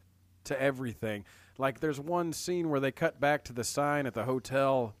sound to everything. Like there's one scene where they cut back to the sign at the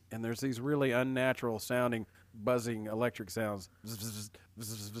hotel, and there's these really unnatural-sounding, buzzing electric sounds.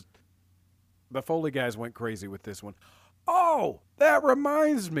 The Foley guys went crazy with this one. Oh, that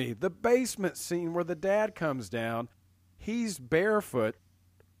reminds me. The basement scene where the dad comes down, he's barefoot.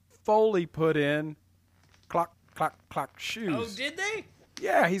 Foley put in clock, clock, clock shoes. Oh, did they?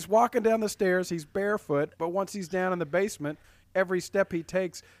 Yeah, he's walking down the stairs. He's barefoot, but once he's down in the basement, every step he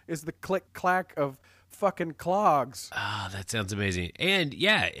takes is the click-clack of fucking clogs. Ah, that sounds amazing. And,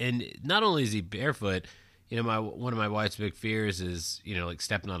 yeah, and not only is he barefoot, one of my wife's big fears is, like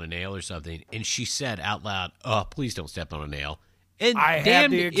stepping on a nail or something. And she said out loud, oh, please don't step on a nail. And I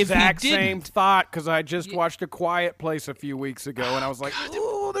had the exact same thought because I just watched A Quiet Place a few weeks ago, and I was like,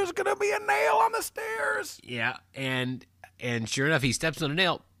 "Ooh, there's gonna be a nail on the stairs." Yeah, and sure enough, he steps on a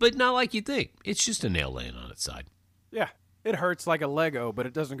nail, but not like you think. It's just a nail laying on its side. Yeah, it hurts like a Lego, but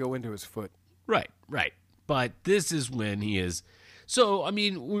it doesn't go into his foot. Right. But this is when he is. So I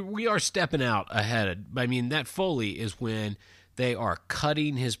mean, we are stepping out ahead. I mean, that Foley is when they are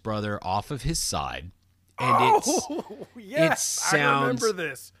cutting his brother off of his side. And yes, I remember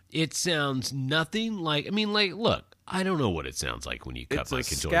this. It sounds nothing like. Look, I don't know what it sounds like when you cut my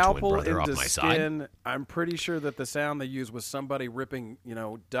conjoined twin brother off my side. I'm pretty sure that the sound they used was somebody ripping,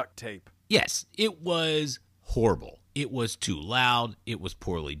 duct tape. Yes, it was horrible. It was too loud. It was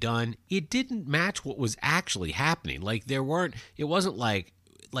poorly done. It didn't match what was actually happening. Like it wasn't like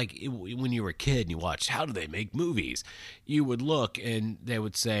when you were a kid and you watched how do they make movies, you would look and they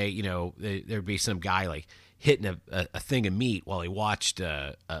would say, there'd be some guy like hitting a thing of meat while he watched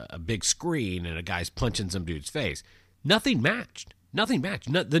a big screen and a guy's punching some dude's face. Nothing matched. Nothing matched.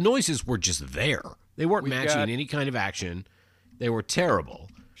 No, the noises were just there. They weren't matching any kind of action. They were terrible.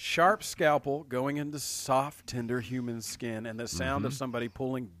 Sharp scalpel going into soft, tender human skin, and the sound of somebody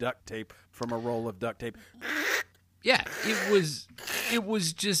pulling duct tape from a roll of duct tape. Yeah, it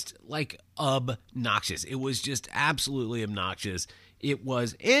was just like obnoxious. It was just absolutely obnoxious. It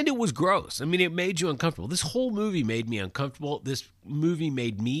was gross. I mean, it made you uncomfortable. This whole movie made me uncomfortable. This movie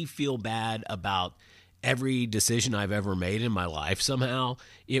made me feel bad about every decision I've ever made in my life somehow.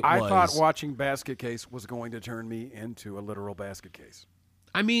 I thought watching Basket Case was going to turn me into a literal basket case.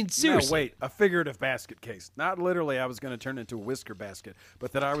 I mean, seriously. No, wait, a figurative basket case. Not literally I was going to turn into a Whisker basket,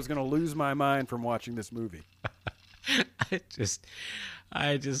 but that I was going to lose my mind from watching this movie.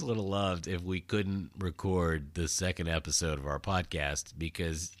 I just would have loved if we couldn't record the second episode of our podcast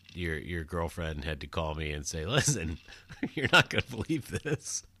because your girlfriend had to call me and say, listen, you're not going to believe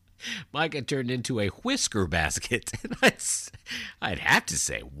this. Micah turned into a Whisker basket. And I'd have to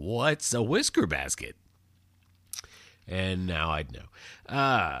say, what's a Whisker basket? And now I'd know.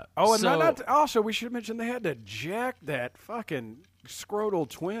 Also, we should mention they had to jack that fucking scrotal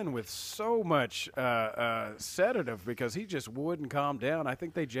twin with so much sedative because he just wouldn't calm down. I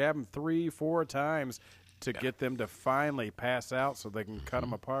think they jabbed him 3-4 times to get them to finally pass out so they can cut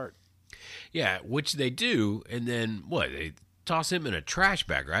him apart. Yeah, which they do, and then they toss him in a trash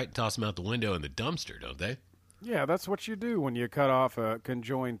bag, right? Toss him out the window in the dumpster, don't they? Yeah, that's what you do when you cut off a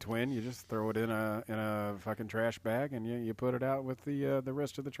conjoined twin. You just throw it in a fucking trash bag and you put it out with the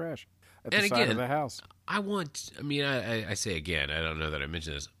rest of the trash at the side of the house. I say again, I don't know that I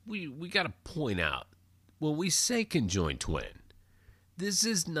mentioned this. We got to point out when we say conjoined twin, this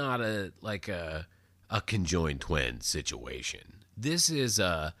is not a conjoined twin situation. This is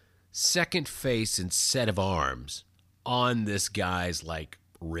a second face and set of arms on this guy's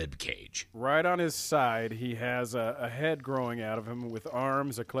rib cage. Right on his side, he has a head growing out of him with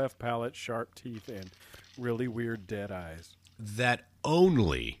arms, a cleft palate, sharp teeth, and really weird dead eyes. That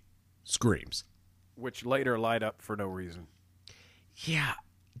only screams. Which later light up for no reason. Yeah.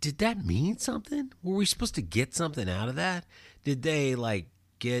 Did that mean something? Were we supposed to get something out of that? Did they,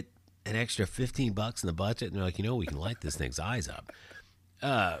 get an extra $15 in the budget? And they're like, we can light this thing's eyes up.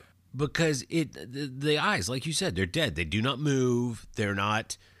 Because the eyes, like you said, they're dead. They do not move. They're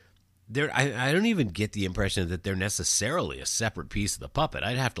not. I don't even get the impression that they're necessarily a separate piece of the puppet.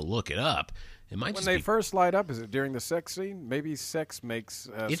 I'd have to look it up. It might when they first light up, is it during the sex scene? Maybe sex makes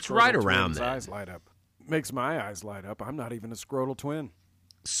it's right around that. Eyes light up. Makes my eyes light up. I'm not even a scrotal twin.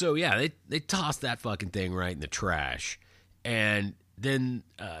 So yeah, they toss that fucking thing right in the trash, and then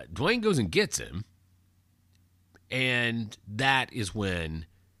Dwayne goes and gets him, and that is when.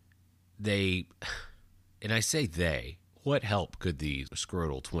 And I say they, what help could the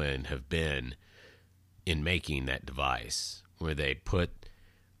scrotal twin have been in making that device where they put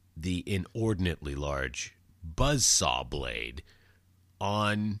the inordinately large buzzsaw blade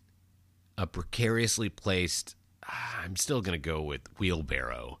on a precariously placed, I'm still going to go with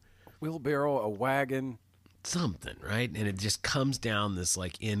wheelbarrow. Wheelbarrow, a wagon. Something, right? And it just comes down this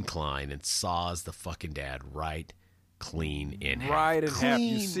incline and saws the fucking dad right clean in half. Right in half.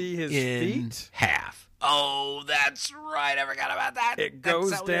 You see his feet? Half. Oh, that's right. I forgot about that. It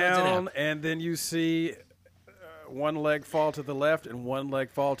goes down, and then you see one leg fall to the left and one leg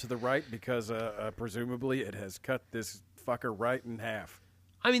fall to the right because presumably it has cut this fucker right in half.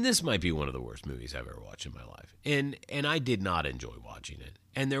 I mean, this might be one of the worst movies I've ever watched in my life. And I did not enjoy watching it.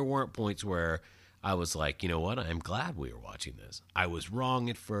 And there weren't points where I was like, you know what? I'm glad we were watching this. I was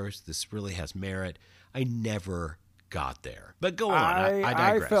wrong at first. This really has merit. I never got there. But go on. I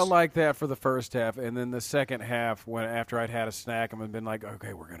digress. I felt like that for the first half, and then the second half, when after I'd had a snack and been like,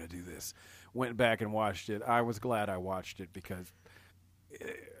 okay, we're going to do this, went back and watched it. I was glad I watched it because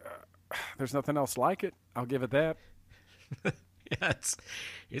there's nothing else like it. I'll give it that. Yeah,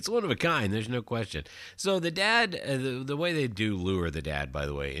 it's one of a kind. There's no question. So the dad, the way they do lure the dad, by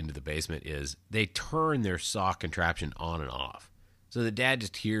the way, into the basement is they turn their saw contraption on and off. So the dad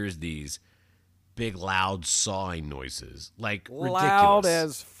just hears these big, loud sawing noises, ridiculous. Loud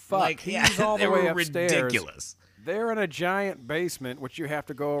as fuck. He's all the way upstairs. Ridiculous. They're in a giant basement, which you have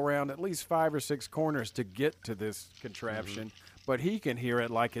to go around at least 5 or 6 corners to get to this contraption. Mm-hmm. But he can hear it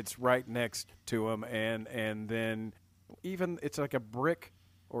like it's right next to him, and then even it's like a brick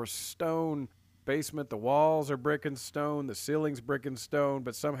or stone basement. The walls are brick and stone. The ceiling's brick and stone.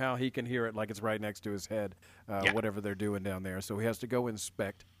 But somehow he can hear it like it's right next to his head, whatever they're doing down there. So he has to go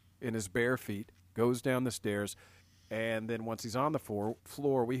inspect in his bare feet, goes down the stairs, and then once he's on the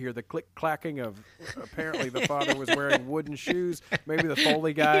floor, we hear the click-clacking of apparently the father was wearing wooden shoes. Maybe the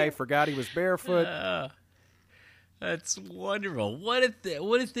Foley guy forgot he was barefoot. That's wonderful. What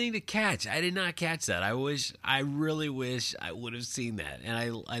a thing to catch. I did not catch that. I really wish I would have seen that. And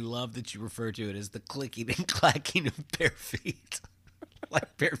I love that you refer to it as the clicking and clacking of bare feet.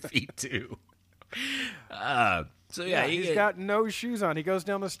 Like Bare Feet 2. So yeah, he's got no shoes on. He goes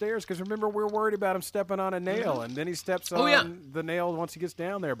down the stairs because remember we're worried about him stepping on a nail, and then he steps on the nail once he gets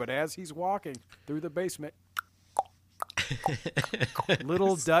down there. But as he's walking through the basement,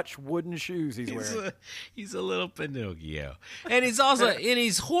 little Dutch wooden shoes he's wearing. He's a little Pinocchio, and he's also and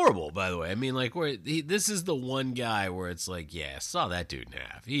he's horrible. By the way, I mean, like this is the one guy where it's like, yeah, saw that dude in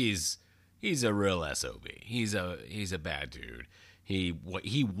half. He's a real SOB. He's a bad dude. He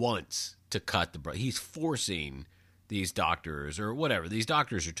wants to cut he's forcing these doctors or whatever. These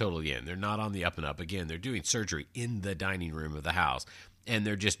doctors are totally in. They're not on the up and up. Again, they're doing surgery in the dining room of the house, and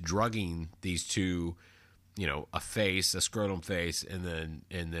they're just drugging these two, a face, a scrotum face, and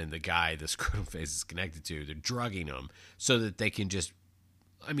then the guy the scrotum face is connected to. They're drugging them so that they can just,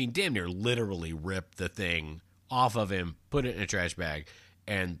 damn near literally rip the thing off of him, put it in a trash bag,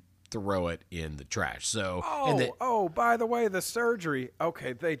 and throw it in the trash. So, by the way, the surgery.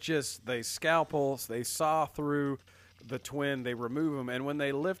 Okay, they scalpel, they saw through the twin, they remove him, and when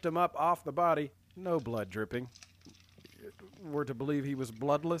they lift him up off the body, no blood dripping. We're to believe he was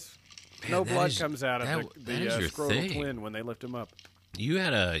bloodless. No blood comes out of the scrotal twin when they lift him up. You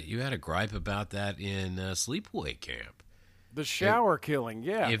had a gripe about that in Sleepaway Camp. The shower killing,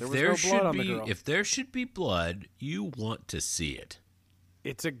 yeah. There was no blood on the girl. If there should be blood, you want to see it.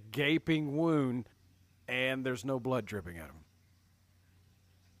 It's a gaping wound, and there's no blood dripping out of him.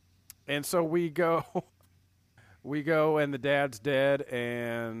 And so we go, and the dad's dead,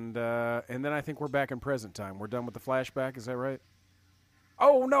 and then I think we're back in present time. We're done with the flashback. Is that right?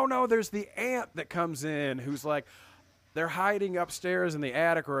 Oh, no, there's the aunt that comes in who's like, they're hiding upstairs in the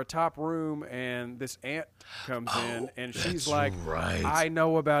attic or a top room, and this aunt comes in, and she's like, right. I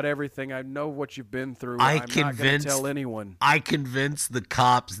know about everything. I know what you've been through. I'm not going to tell anyone. I convinced the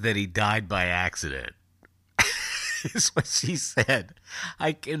cops that he died by accident. Is what she said.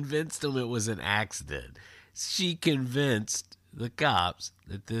 I convinced them it was an accident. She convinced the cops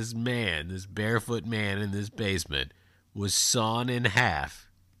that this barefoot man in this basement, was sawn in half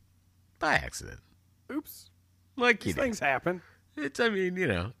by accident. Oops. Like These things happen.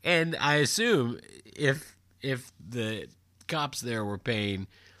 And I assume if the cops there were paying,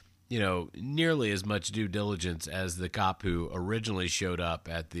 nearly as much due diligence as the cop who originally showed up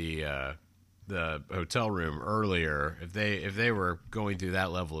at the hotel room earlier, if they were going through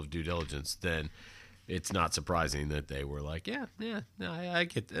that level of due diligence, then it's not surprising that they were like, I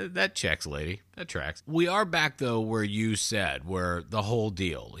get that checks, lady. That tracks. We are back, though, where you said, where the whole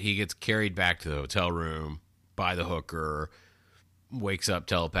deal, he gets carried back to the hotel room by the hooker, wakes up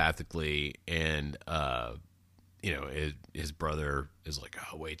telepathically, and, his brother is like,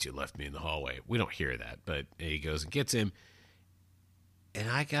 oh, wait, you left me in the hallway. We don't hear that, but he goes and gets him. And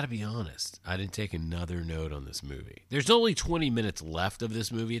I got to be honest, I didn't take another note on this movie. There's only 20 minutes left of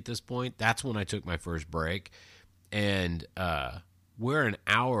this movie at this point. That's when I took my first break. And we're an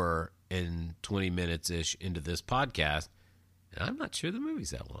hour and 20 minutes-ish into this podcast, and I'm not sure the movie's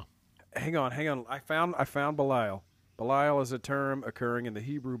that long. Hang on. I found Belial. Belial is a term occurring in the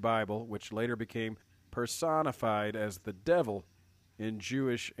Hebrew Bible, which later became personified as the devil in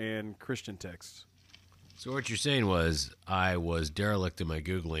Jewish and Christian texts. So what you're saying was I was derelict in my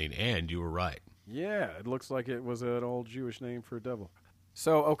Googling, and you were right. Yeah, it looks like it was an old Jewish name for a devil.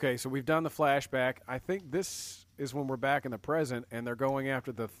 So we've done the flashback. I think this is when we're back in the present, and they're going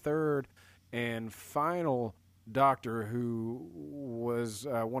after the third and final doctor who was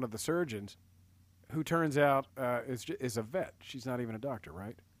one of the surgeons, who turns out is a vet. She's not even a doctor,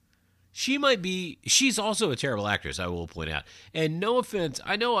 right? She might be. She's also a terrible actress, I will point out. And no offense,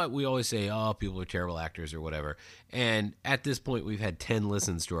 I know we always say, oh, people are terrible actors or whatever. And at this point, we've had 10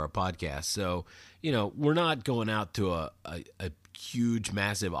 listens to our podcast. So, we're not going out to a huge,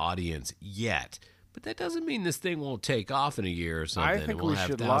 massive audience yet. But that doesn't mean this thing won't take off in a year or something. I think we'll we have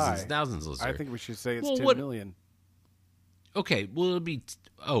should thousands lie. listeners. I think we should say it's 10 million. Okay, well, it'll be.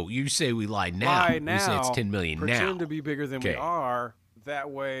 You say we lie now. Lie now. We say it's 10 million now. Pretend to be bigger than we are.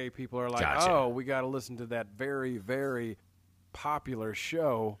 That way, people are like, Gotcha. oh, we got to listen to that very, very popular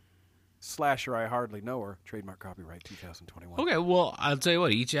show, Slasher I Hardly Know Her, trademark copyright 2021. Okay, well, I'll tell you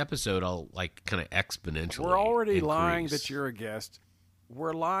what, each episode I'll, kind of exponentially We're already increase. lying that you're a guest.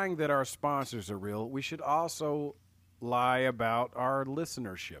 We're lying that our sponsors are real. We should also lie about our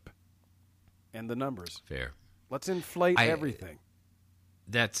listenership and the numbers. Fair. Let's inflate everything.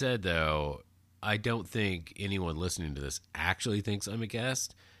 That said, though, I don't think anyone listening to this actually thinks I'm a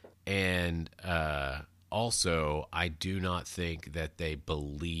guest. And also, I do not think that they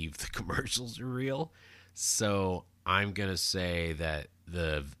believe the commercials are real. So I'm going to say that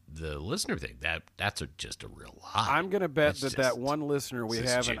the listener thing, that's just a real lie. I'm going to bet That's that just- one listener we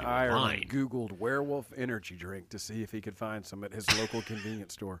it's have in genuine Ireland lying. Googled werewolf energy drink to see if he could find some at his local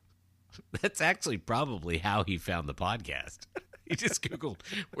convenience store. That's actually probably how he found the podcast. He just Googled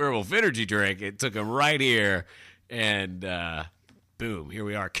werewolf energy drink. It took him right here, and boom, here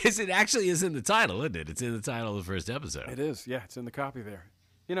we are. Because it actually is in the title, isn't it? It's in the title of the first episode. It is, yeah. It's in the copy there.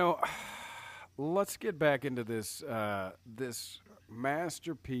 You know, let's get back into this this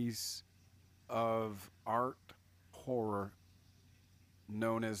masterpiece of art horror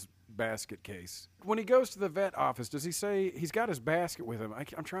known as Basket Case. When he goes to the vet office, does he say he's got his basket with him?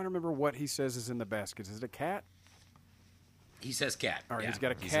 I'm trying to remember what he says is in the basket. Is it a cat? He says cat. All right, Yeah, he's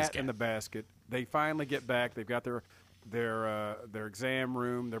got a he says cat in the basket. They finally get back. They've got their exam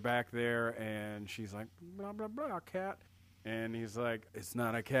room. They're back there, and she's like, blah, blah, blah, cat. And he's like, it's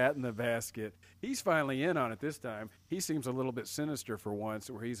not a cat in the basket. He's finally in on it this time. He seems a little bit sinister for once,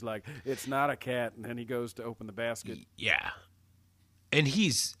 where he's like, it's not a cat, and then he goes to open the basket. Yeah. And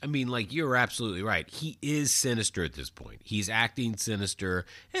you're absolutely right. He is sinister at this point. He's acting sinister.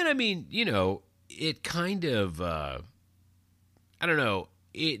 And it kind of, I don't know.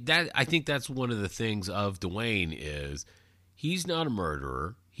 I think that's one of the things of Dwayne is he's not a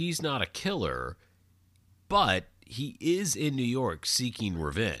murderer. He's not a killer, but he is in New York seeking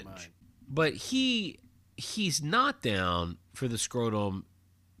revenge. But he's not down for the scrotum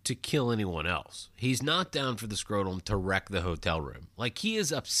to kill anyone else. He's not down for the scrotum to wreck the hotel room. Like, he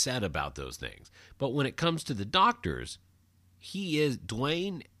is upset about those things. But when it comes to the doctors,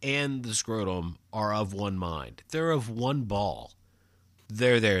 Dwayne and the scrotum are of one mind. They're of one ball.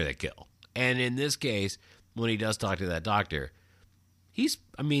 They're there to kill. And in this case, when he does talk to that doctor,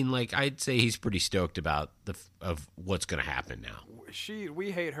 I'd say he's pretty stoked about of what's going to happen now.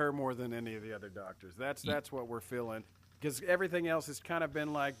 We hate her more than any of the other doctors. That's what we're feeling. Because everything else has kind of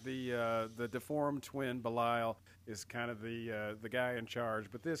been like the deformed twin Belial is kind of the guy in charge.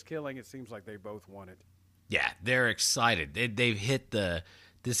 But this killing, it seems like they both want it. Yeah, they're excited. They've hit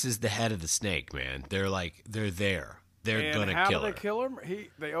this is the head of the snake, man. They're there. They're going to kill her. How do they kill him?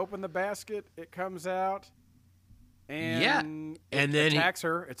 They open the basket. It comes out. And then attacks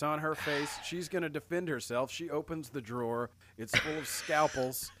her. It's on her face. She's going to defend herself. She opens the drawer. It's full of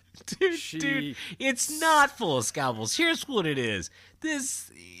scalpels. Dude, it's not full of scalpels. Here's what it is. This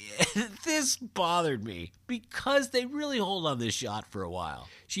bothered me because they really hold on this shot for a while.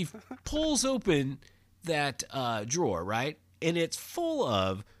 She pulls open that drawer, right? And it's full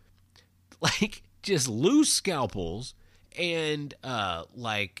of just loose scalpels and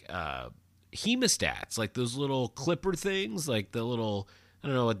hemostats, like those little clipper things, like the little, I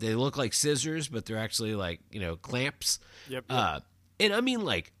don't know what they look like, scissors, but they're actually clamps. Yep. And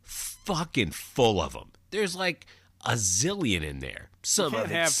fucking full of them. There's a zillion in there. Some Can't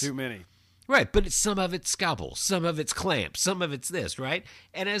of have too many. Right, but some of it's scalpel, some of it's clamps, some of it's this, right?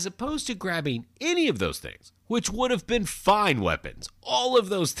 And as opposed to grabbing any of those things, which would have been fine weapons, all of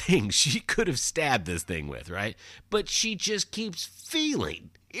those things she could have stabbed this thing with, right? But she just keeps feeling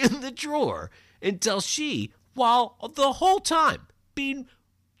in the drawer until while the whole time being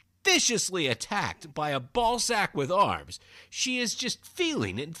viciously attacked by a ball sack with arms, she is just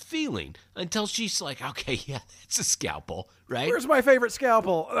feeling and feeling until she's like, okay, yeah, that's a scalpel, right? Where's my favorite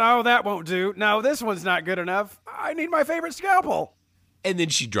scalpel? Oh, that won't do. No, this one's not good enough. I need my favorite scalpel. And then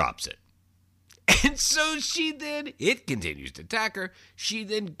she drops it. And so it continues to attack her. She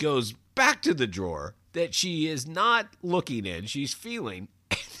then goes back to the drawer that she is not looking in. She's feeling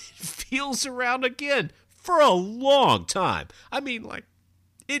and feels around again for a long time.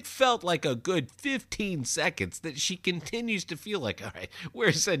 It felt like a good 15 seconds that she continues to feel like, all right,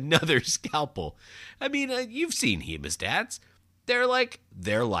 where's another scalpel? You've seen hemostats. They're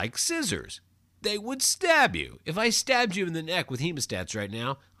like scissors. They would stab you. If I stabbed you in the neck with hemostats right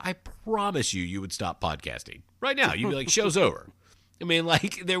now, I promise you would stop podcasting. Right now, you'd be like, show's over.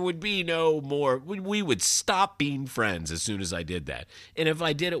 There would be no more. We would stop being friends as soon as I did that. And if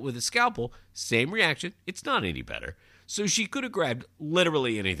I did it with a scalpel, same reaction. It's not any better. So she could have grabbed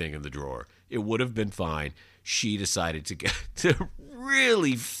literally anything in the drawer. It would have been fine. She decided to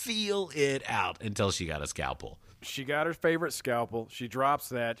really feel it out until she got a scalpel. She got her favorite scalpel. She drops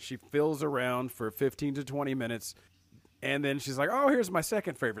that. She fills around for 15 to 20 minutes. And then she's like, oh, here's my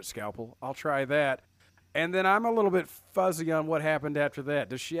second favorite scalpel. I'll try that. And then I'm a little bit fuzzy on what happened after that.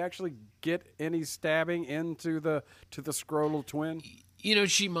 Does she actually get any stabbing into the scrotal twin?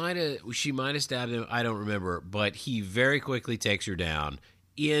 She might have stabbed him. I don't remember, but he very quickly takes her down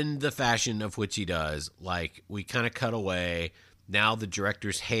in the fashion of which he does, like, we kind of cut away. Now the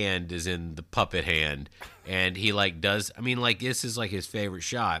director's hand is in the puppet hand, and he, like, does, I mean, like, this is, like, his favorite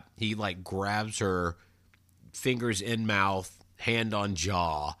shot. He, like, grabs her, fingers in mouth, hand on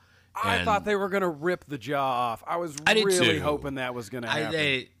jaw. I thought they were going to rip the jaw off. I was really hoping that was going to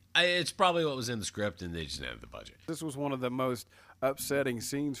happen. It's probably what was in the script, and they just didn't have the budget. This was one of the most upsetting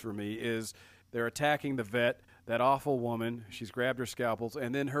scenes for me, is they're attacking the vet, that awful woman. She's grabbed her scalpels,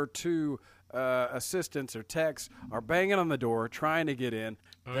 and then her two assistants or techs are banging on the door, trying to get in.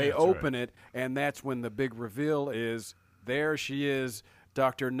 They open it, and that's when the big reveal is, there she is,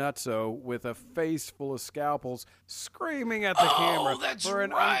 Dr. Nutso, with a face full of scalpels, screaming at the camera for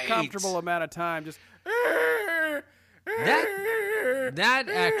an uncomfortable amount of time. Just that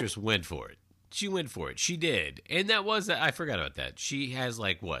actress went for it. She went for it. She did, and that was I forgot about that. She has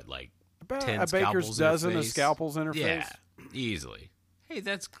like about 10 a baker's dozen of scalpels in her face. Yeah, easily. Hey,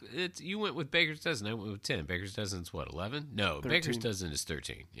 you went with baker's dozen. I went with 10. Baker's dozen's what, 11? No, 13. Baker's dozen is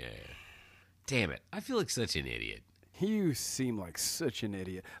 13. Yeah. Damn it! I feel like such an idiot. You seem like such an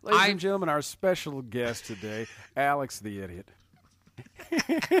idiot. Ladies and gentlemen, our special guest today, Alex the Idiot.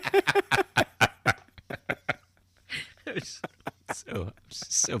 I'm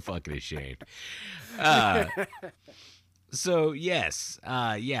so fucking ashamed. So yes,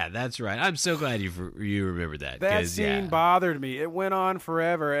 yeah, that's right. I'm so glad you remembered that. That scene bothered me. It went on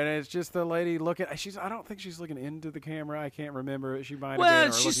forever, and it's just the lady looking. I don't think she's looking into the camera. I can't remember. She might have been.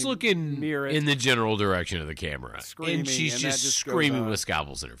 Well, she's looking near it, in the general direction of the camera, screaming, and she's just screaming with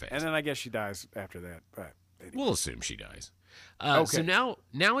scalpels in her face. And then I guess she dies after that. But anyway. We'll assume she dies. Okay. So now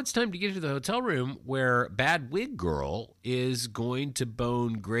it's time to get to the hotel room where Bad Wig Girl is going to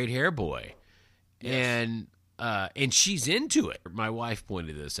bone Great Hair Boy, and she's into it. My wife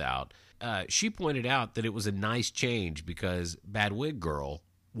pointed this out. She pointed out that it was a nice change because Bad Wig Girl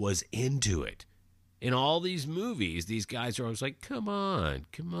was into it. In all these movies, these guys are always like, "Come on,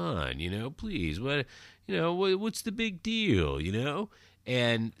 please, what's the big deal,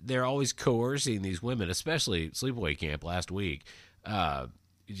 And they're always coercing these women, especially Sleepaway Camp last week.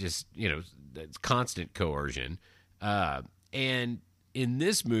 It's constant coercion. And in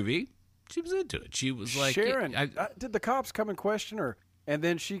this movie, she was into it. She was like, Sharon, did the cops come and question her? And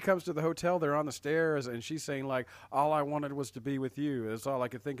then she comes to the hotel. They're on the stairs, and she's saying, like, all I wanted was to be with you. That's all I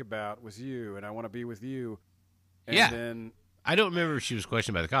could think about was you, and I want to be with you. And then I don't remember if she was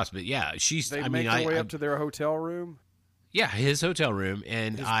questioned by the cops, but yeah, they make their way up to their hotel room. Yeah, his hotel room,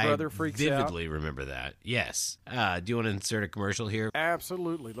 and his brother freaks vividly remember that. Yes. Do you want to insert a commercial here?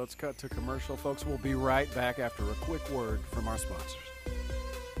 Absolutely. Let's cut to commercial, folks. We'll be right back after a quick word from our sponsors.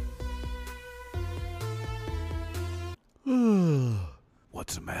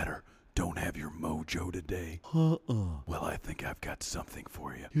 What's the matter? Don't have your mojo today? Well, I think I've got something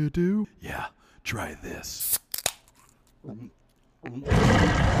for you. You do? Yeah. Try this.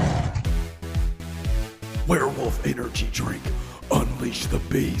 Werewolf energy drink. Unleash the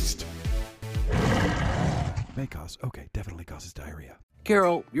beast. May cause. Okay, definitely causes diarrhea.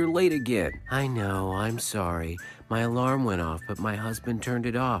 Carol, you're late again. I know, I'm sorry. My alarm went off, but my husband turned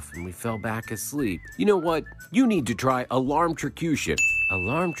it off and we fell back asleep. You know what? You need to try Alarmtricution.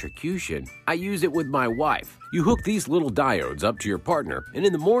 Alarmtricution? I use it with my wife. You hook these little diodes up to your partner, and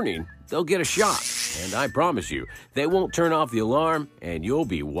in the morning, they'll get a shock. And I promise you, they won't turn off the alarm, and you'll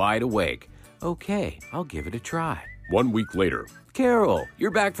be wide awake. Okay, I'll give it a try. 1 week later. Carol, you're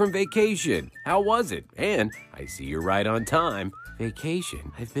back from vacation. How was it? And I see you're right on time.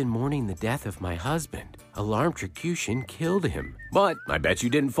 Vacation? I've been mourning the death of my husband. Alarmtricution killed him. But I bet you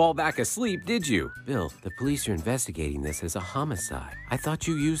didn't fall back asleep, did you? Bill, the police are investigating this as a homicide. I thought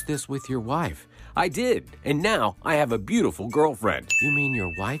you used this with your wife. I did, and now I have a beautiful girlfriend. You mean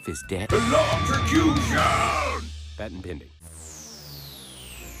your wife is dead? Alarmtricution! Patent pending.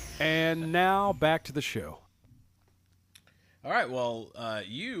 And now back to the show. All right. Well,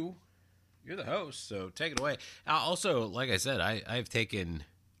 you're the host, so take it away. Also, like I said, I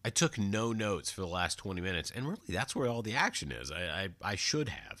took no notes for the last 20 minutes, and really, that's where all the action is. I should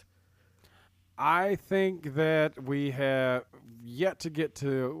have. I think that we have yet to get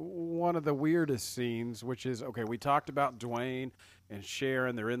to one of the weirdest scenes, which is, okay, we talked about Dwayne and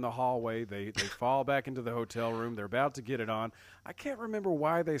Sharon. They're in the hallway. They fall back into the hotel room. They're about to get it on. I can't remember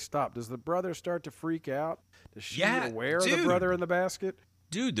why they stopped. Does the brother start to freak out? Does she aware of the brother in the basket?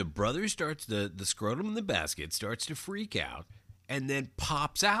 Dude, the brother starts, the scrotum in the basket starts to freak out and then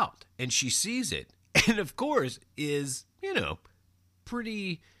pops out, and she sees it. And, of course, is,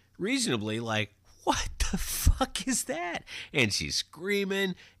 pretty reasonably like, what the fuck is that? And she's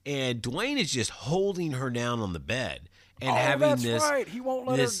screaming, and Dwayne is just holding her down on the bed. and having that's this. right. He won't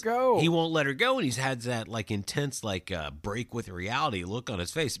let her go. He won't let her go, and he's had that like intense like break with reality look on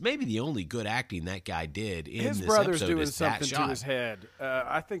his face. Maybe the only good acting that guy did in his this brother's episode doing is that something to shot. his head.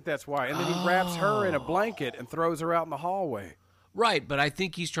 I think that's why. And then he wraps her in a blanket and throws her out in the hallway. Right, but I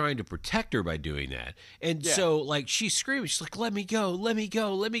think he's trying to protect her by doing that. And so, like, she's screaming. She's like, let me go, let me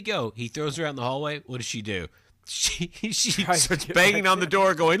go, let me go. He throws her out in the hallway. What does she do? She starts banging on the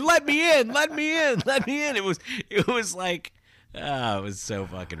door going, let me in, let me in, let me in. It was like, it was so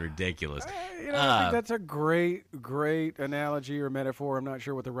fucking ridiculous. I think that's a great analogy or metaphor. I'm not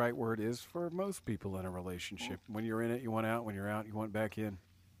sure what the right word is for most people in a relationship. When you're in it, you want out. When you're out, you want back in.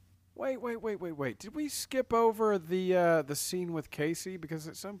 Wait. Did we skip over the scene with Casey? Because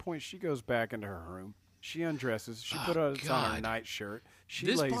at some point she goes back into her room. She undresses. She puts on her nightshirt.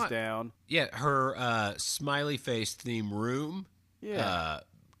 She lays down. Yeah, her smiley face theme room. Yeah.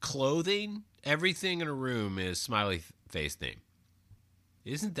 Clothing, everything in a room is smiley face theme.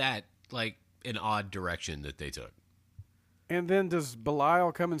 Isn't that like an odd direction that they took? And then does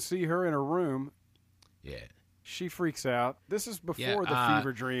Belial come and see her in her room? Yeah. She freaks out. This is before the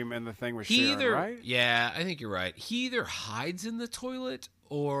fever dream and the thing with Sharon, right? Yeah, I think you're right. He either hides in the toilet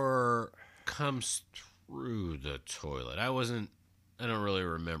or comes through the toilet. I don't really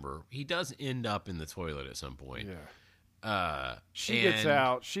remember. He does end up in the toilet at some point. Yeah. She gets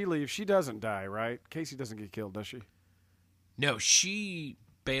out. She leaves. She doesn't die, right? Casey doesn't get killed, does she? No, she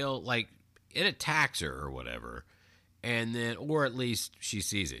like it attacks her or whatever. And then, or at least she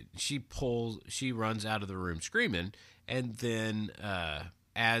sees it. She runs out of the room screaming. And then,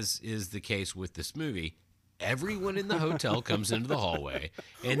 as is the case with this movie, everyone in the hotel comes into the hallway.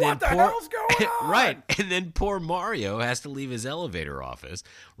 And what the hell's going on? Right. And then poor Mario has to leave his elevator office,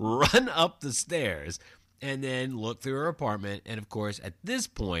 run up the stairs, and then look through her apartment. And of course, at this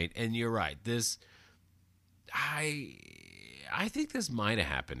point, and you're right, I think this might have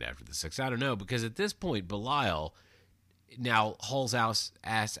happened after the 6. I don't know, because at this point, Belial now hauls ass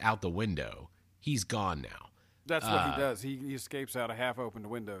out the window. He's gone now. That's what he does. He escapes out of half-opened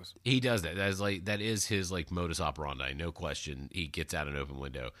windows. He does that. That is his like modus operandi. No question. He gets out an open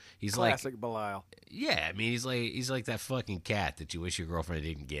window. He's classic Belial. Yeah, I mean, he's like that fucking cat that you wish your girlfriend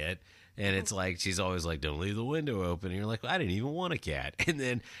didn't get. And it's like she's always like, "Don't leave the window open." And you're like, well, "I didn't even want a cat." And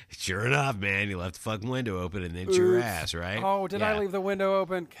then, sure enough, man, you left the fucking window open, and then it's your ass, right? Oh, did I leave the window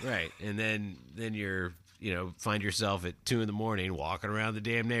open? Right, and then you're. Find yourself at 2 a.m. walking around the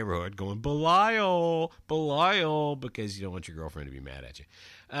damn neighborhood going, Belial, because you don't want your girlfriend to be mad at you.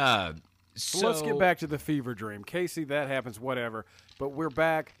 So let's get back to the fever dream. Casey, that happens, whatever. But we're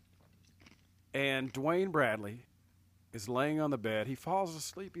back, and Dwayne Bradley is laying on the bed. He falls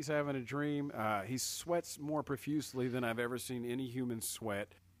asleep. He's having a dream. He sweats more profusely than I've ever seen any human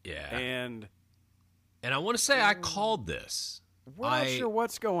sweat. Yeah. And I want to say I called this. We're not sure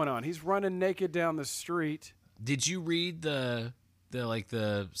what's going on. He's running naked down the street. Did you read the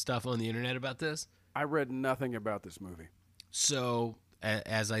stuff on the internet about this? I read nothing about this movie. So,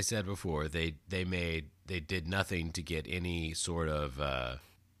 as I said before, they did nothing to get any sort of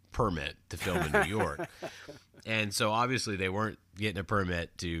permit to film in New York. And so obviously they weren't getting a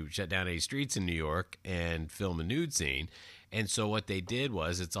permit to shut down any streets in New York and film a nude scene. And so what they did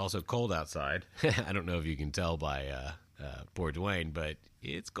was, it's also cold outside. I don't know if you can tell by poor Dwayne, but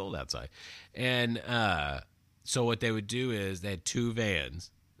it's cold outside. And so what they would do is they had 2 vans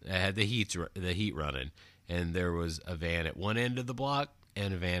that had the heat running, and there was a van at one end of the block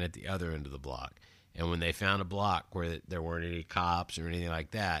and a van at the other end of the block. And when they found a block where there weren't any cops or anything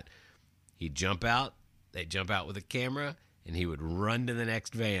like that, he'd jump out, they'd jump out with a camera, and he would run to the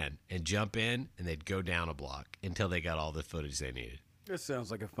next van and jump in, and they'd go down a block until they got all the footage they needed. This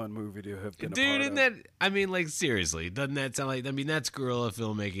sounds like a fun movie to have been a Dude, part isn't of. that, I mean, like, seriously, doesn't that sound like, I mean, that's guerrilla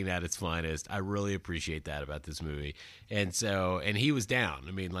filmmaking at its finest. I really appreciate that about this movie. And so, and he was down.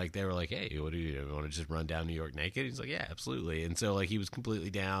 I mean, like, they were like, hey, what do you want to just run down New York naked? He's like, yeah, absolutely. And so, like, he was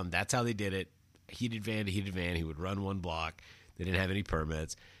completely down. That's how they did it. Heated van to heated van. He would run one block. They didn't have any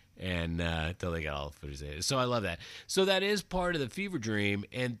permits. And until they got all the footage. So I love that. So that is part of the fever dream.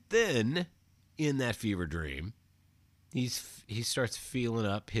 And then, in that fever dream, he starts feeling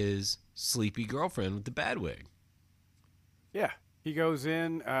up his sleepy girlfriend with the bad wig. Yeah. He goes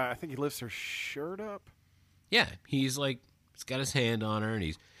in. I think he lifts her shirt up. Yeah. He's like, he's got his hand on her, and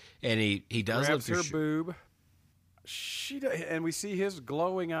he does grabs lift her boob. And we see his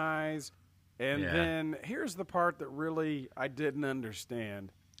glowing eyes. And then here's the part that really I didn't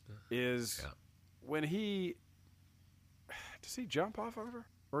understand is when does he jump off of her?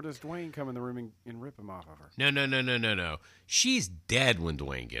 Or does Dwayne come in the room and rip him off of her? No. She's dead when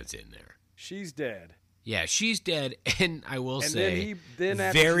Dwayne gets in there. She's dead. Yeah, she's dead, and I will And say, then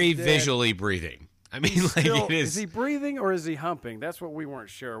after very she's dead, visually breathing. I mean, he's like still, it is. is he breathing or is he humping? That's what we weren't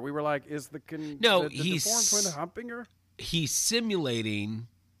sure. We were like, is the No, the he's deformed twin humping her? He's simulating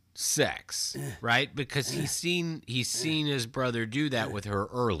sex, right? Because he's seen his brother do that with her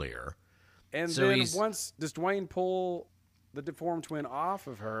earlier. And So then he's- once does Dwayne pull the deformed twin off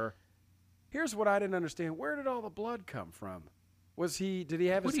of her? Here's what I didn't understand: where did all the blood come from? Did he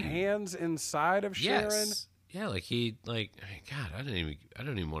have What his do you- hands inside of Sharon? Yes. Yeah, God, I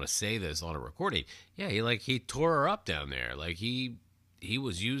don't even want to say this on a recording. Yeah, he tore her up down there. Like he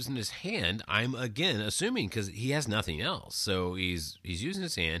was using his hand. I'm again assuming because he has nothing else. So he's using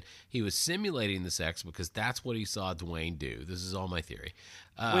his hand. He was simulating the sex because that's what he saw Dwayne do. This is all my theory.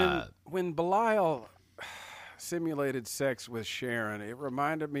 When Belial simulated sex with Sharon, it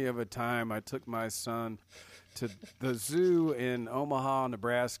reminded me of a time I took my son to the zoo in Omaha,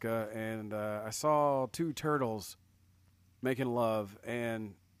 Nebraska, and I saw two turtles making love,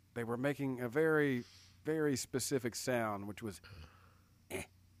 and they were making a very, very specific sound, which was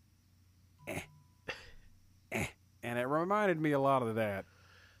and it reminded me a lot of that.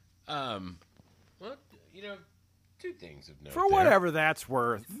 Well, two things of note For there. whatever that's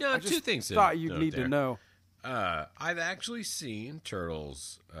worth. No, I just two things to thought you'd note need there. to know. I've actually seen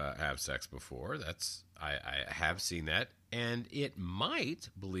turtles have sex before. I have seen that, and it might,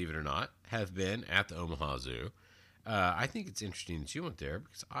 believe it or not, have been at the Omaha Zoo. I think it's interesting that you went there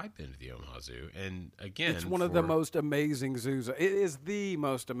because I've been to the Omaha Zoo, and again, It's one of the most amazing zoos. It is the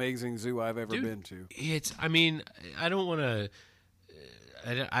most amazing zoo I've ever Dude, been to. It's. I mean, I don't want to.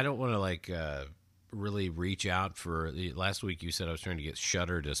 I don't want to really reach out for. Last week you said I was trying to get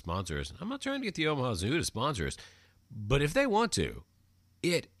Shudder to sponsor us. I'm not trying to get the Omaha Zoo to sponsor us, but if they want to,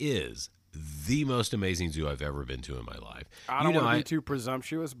 it is the most amazing zoo I've ever been to in my life. I don't want to be too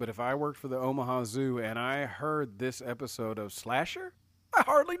presumptuous, but if I worked for the Omaha Zoo and I heard this episode of Slasher, I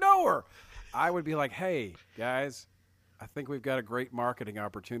hardly know her. I would be like, hey, guys, I think we've got a great marketing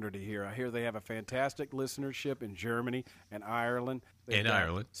opportunity here. I hear they have a fantastic listenership in Germany and Ireland. They've got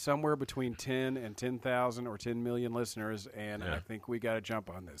Ireland. Somewhere between 10 and 10,000 or 10 million listeners, and Yeah. I think we got to jump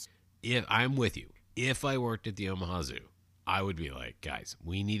on this. If I'm with you, if I worked at the Omaha Zoo, I would be like, guys,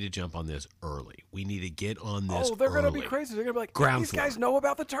 we need to jump on this early. We need to get on this. Oh, they're going to early. be crazy. They're going to be like, Ground these floor. guys know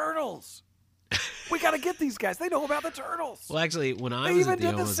about the turtles. We got to get these guys. They know about the turtles. Well, actually, when I They was even at the did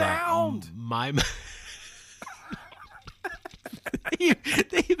the Omaha Zoo, sound. my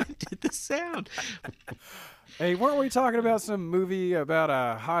they even did the sound. Hey, weren't we talking about some movie about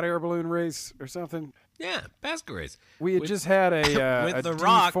a hot air balloon race or something? Yeah, basket race. We had just had a with a The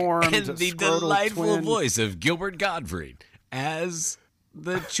Rock deformed and the scrotal delightful twin. voice of Gilbert Gottfried as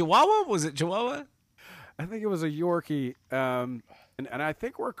the Chihuahua. Was it Chihuahua? I think it was a Yorkie, and I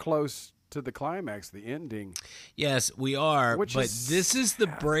think we're close to the climax, the ending. Yes, we are. Which but is this is the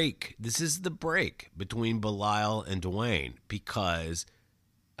break. This is the break between Belial and Dwayne because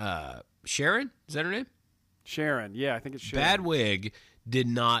Sharon, is that her name? Sharon, yeah, I think it's Sharon. Badwig did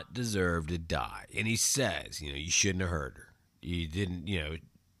not deserve to die. And he says, you shouldn't have hurt her. You didn't,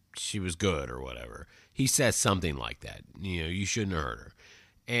 she was good or whatever. He says something like that. You shouldn't have hurt her.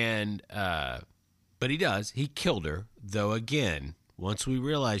 And, but he does. He killed her. Though, again, once we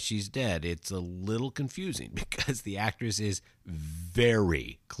realize she's dead, it's a little confusing because the actress is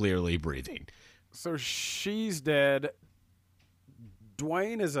very clearly breathing. So she's dead.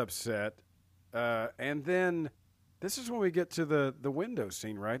 Dwayne is upset. And then this is when we get to the window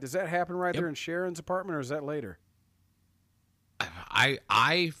scene, right? Does that happen right there in Sharon's apartment, or is that later?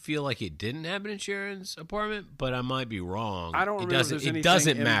 I feel like it didn't happen in Sharon's apartment, but I might be wrong. I don't remember if there's anything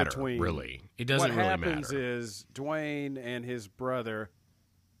doesn't in matter, between. really. It doesn't really matter. What happens is Dwayne and his brother,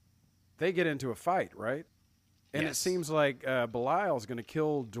 they get into a fight, right? And Yes. it seems like Belial's going to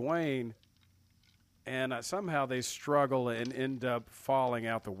kill Dwayne, and somehow they struggle and end up falling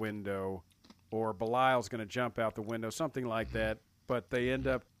out the window, or Belial's going to jump out the window, something like that. But they end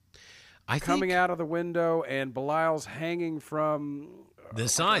up coming out of the window, and Belial's hanging from the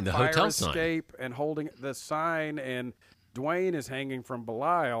sign, the fire hotel sign. escape, and holding the sign, and Dwayne is hanging from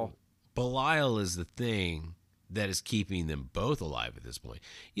Belial. Belial is the thing that is keeping them both alive at this point.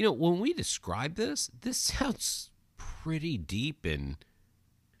 When we describe this sounds pretty deep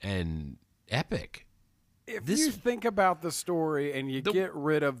and epic. If you think about the story and you get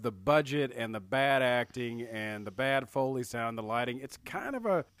rid of the budget and the bad acting and the bad Foley sound, the lighting, it's kind of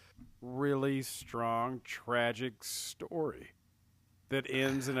a really strong, tragic story that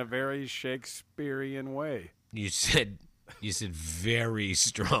ends in a very Shakespearean way. You said very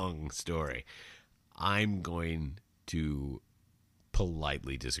strong story. I'm going to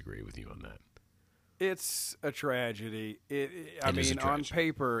politely disagree with you on that. It's a tragedy. I It is a mean, on tragedy.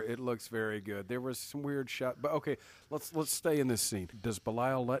 paper, it looks very good. There was some weird shot, but okay, let's stay in this scene. Does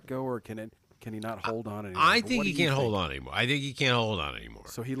Belial let go, or can he not hold on anymore? I But think what he do you can't hold think? on anymore. I think he can't hold on anymore.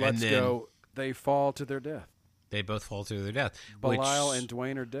 So he And lets then go. They fall to their death. They both fall to their death. Belial and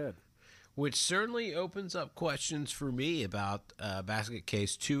Dwayne are dead. Which certainly opens up questions for me about Basket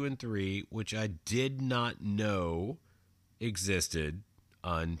Case 2 and 3, which I did not know existed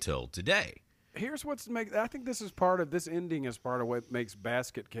until today. Here's I think this ending is part of what makes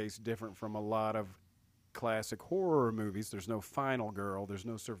Basket Case different from a lot of classic horror movies. There's no final girl, there's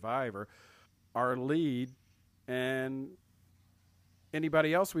no survivor. Our lead and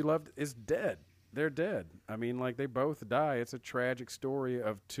anybody else we loved is dead. They're dead. I mean, like, they both die. It's a tragic story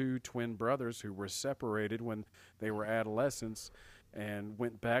of two twin brothers who were separated when they were adolescents and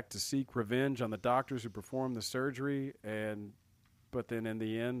went back to seek revenge on the doctors who performed the surgery, but then in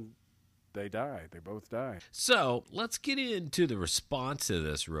the end they die. They both die. So let's get into the response to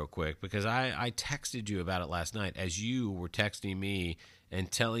this real quick, because I texted you about it last night as you were texting me and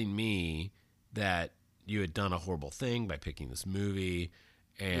telling me that you had done a horrible thing by picking this movie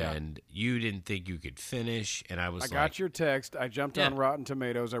and you didn't think you could finish. And I got your text. I jumped Yeah. on Rotten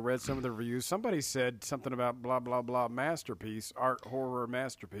Tomatoes. I read some of the reviews. Somebody said something about blah, blah, blah, masterpiece, art horror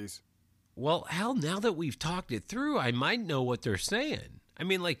masterpiece. Well, hell, now that we've talked it through, I might know what they're saying. I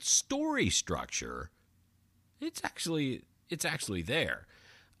mean, like, story structure, it's actually there.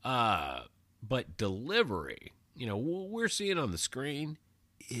 But delivery, what we're seeing on the screen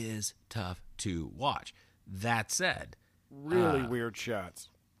is tough to watch. That said, Really weird shots.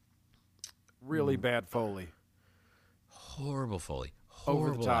 Really bad Foley. horrible Foley, Over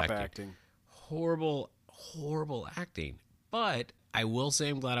horrible the top acting. horrible acting. But I will say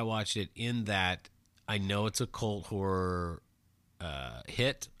I'm glad I watched it, in that I know it's a cult horror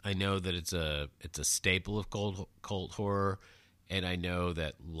hit. I know that it's a staple of cult horror, and I know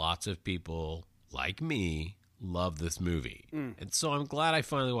that lots of people like me love this movie. And so I'm glad I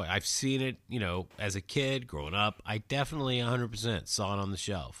finally watched. I've seen it, as a kid growing up. I definitely 100% saw it on the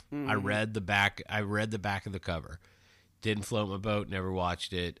shelf. I read the back of the cover. Didn't float my boat, never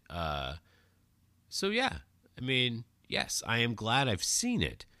watched it. So yeah, I mean, yes, I am glad I've seen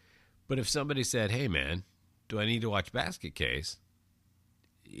it. But if somebody said, "Hey man, do I need to watch Basket Case?"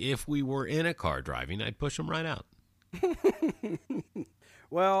 If we were in a car driving, I'd push them right out.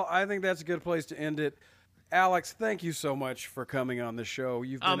 Well, I think that's a good place to end it. Alex, thank you so much for coming on the show.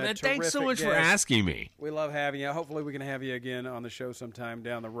 You've been a And thanks so terrific much for guest. asking me. We love having you. Hopefully we can have you again on the show sometime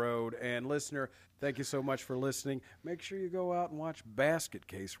down the road. And listener, thank you so much for listening. Make sure you go out and watch Basket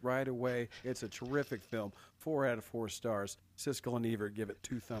Case right away. It's a terrific film. 4 out of 4 stars. Siskel and Ebert give it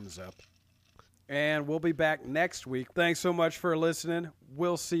 2 thumbs up. And we'll be back next week. Thanks so much for listening.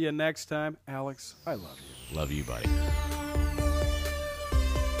 We'll see you next time. Alex, I love you. Love you, buddy.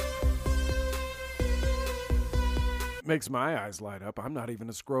 Makes my eyes light up. I'm not even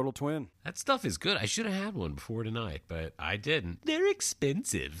a scrotal twin. That stuff is good. I should have had one before tonight, but I didn't. They're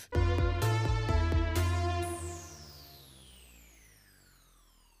expensive.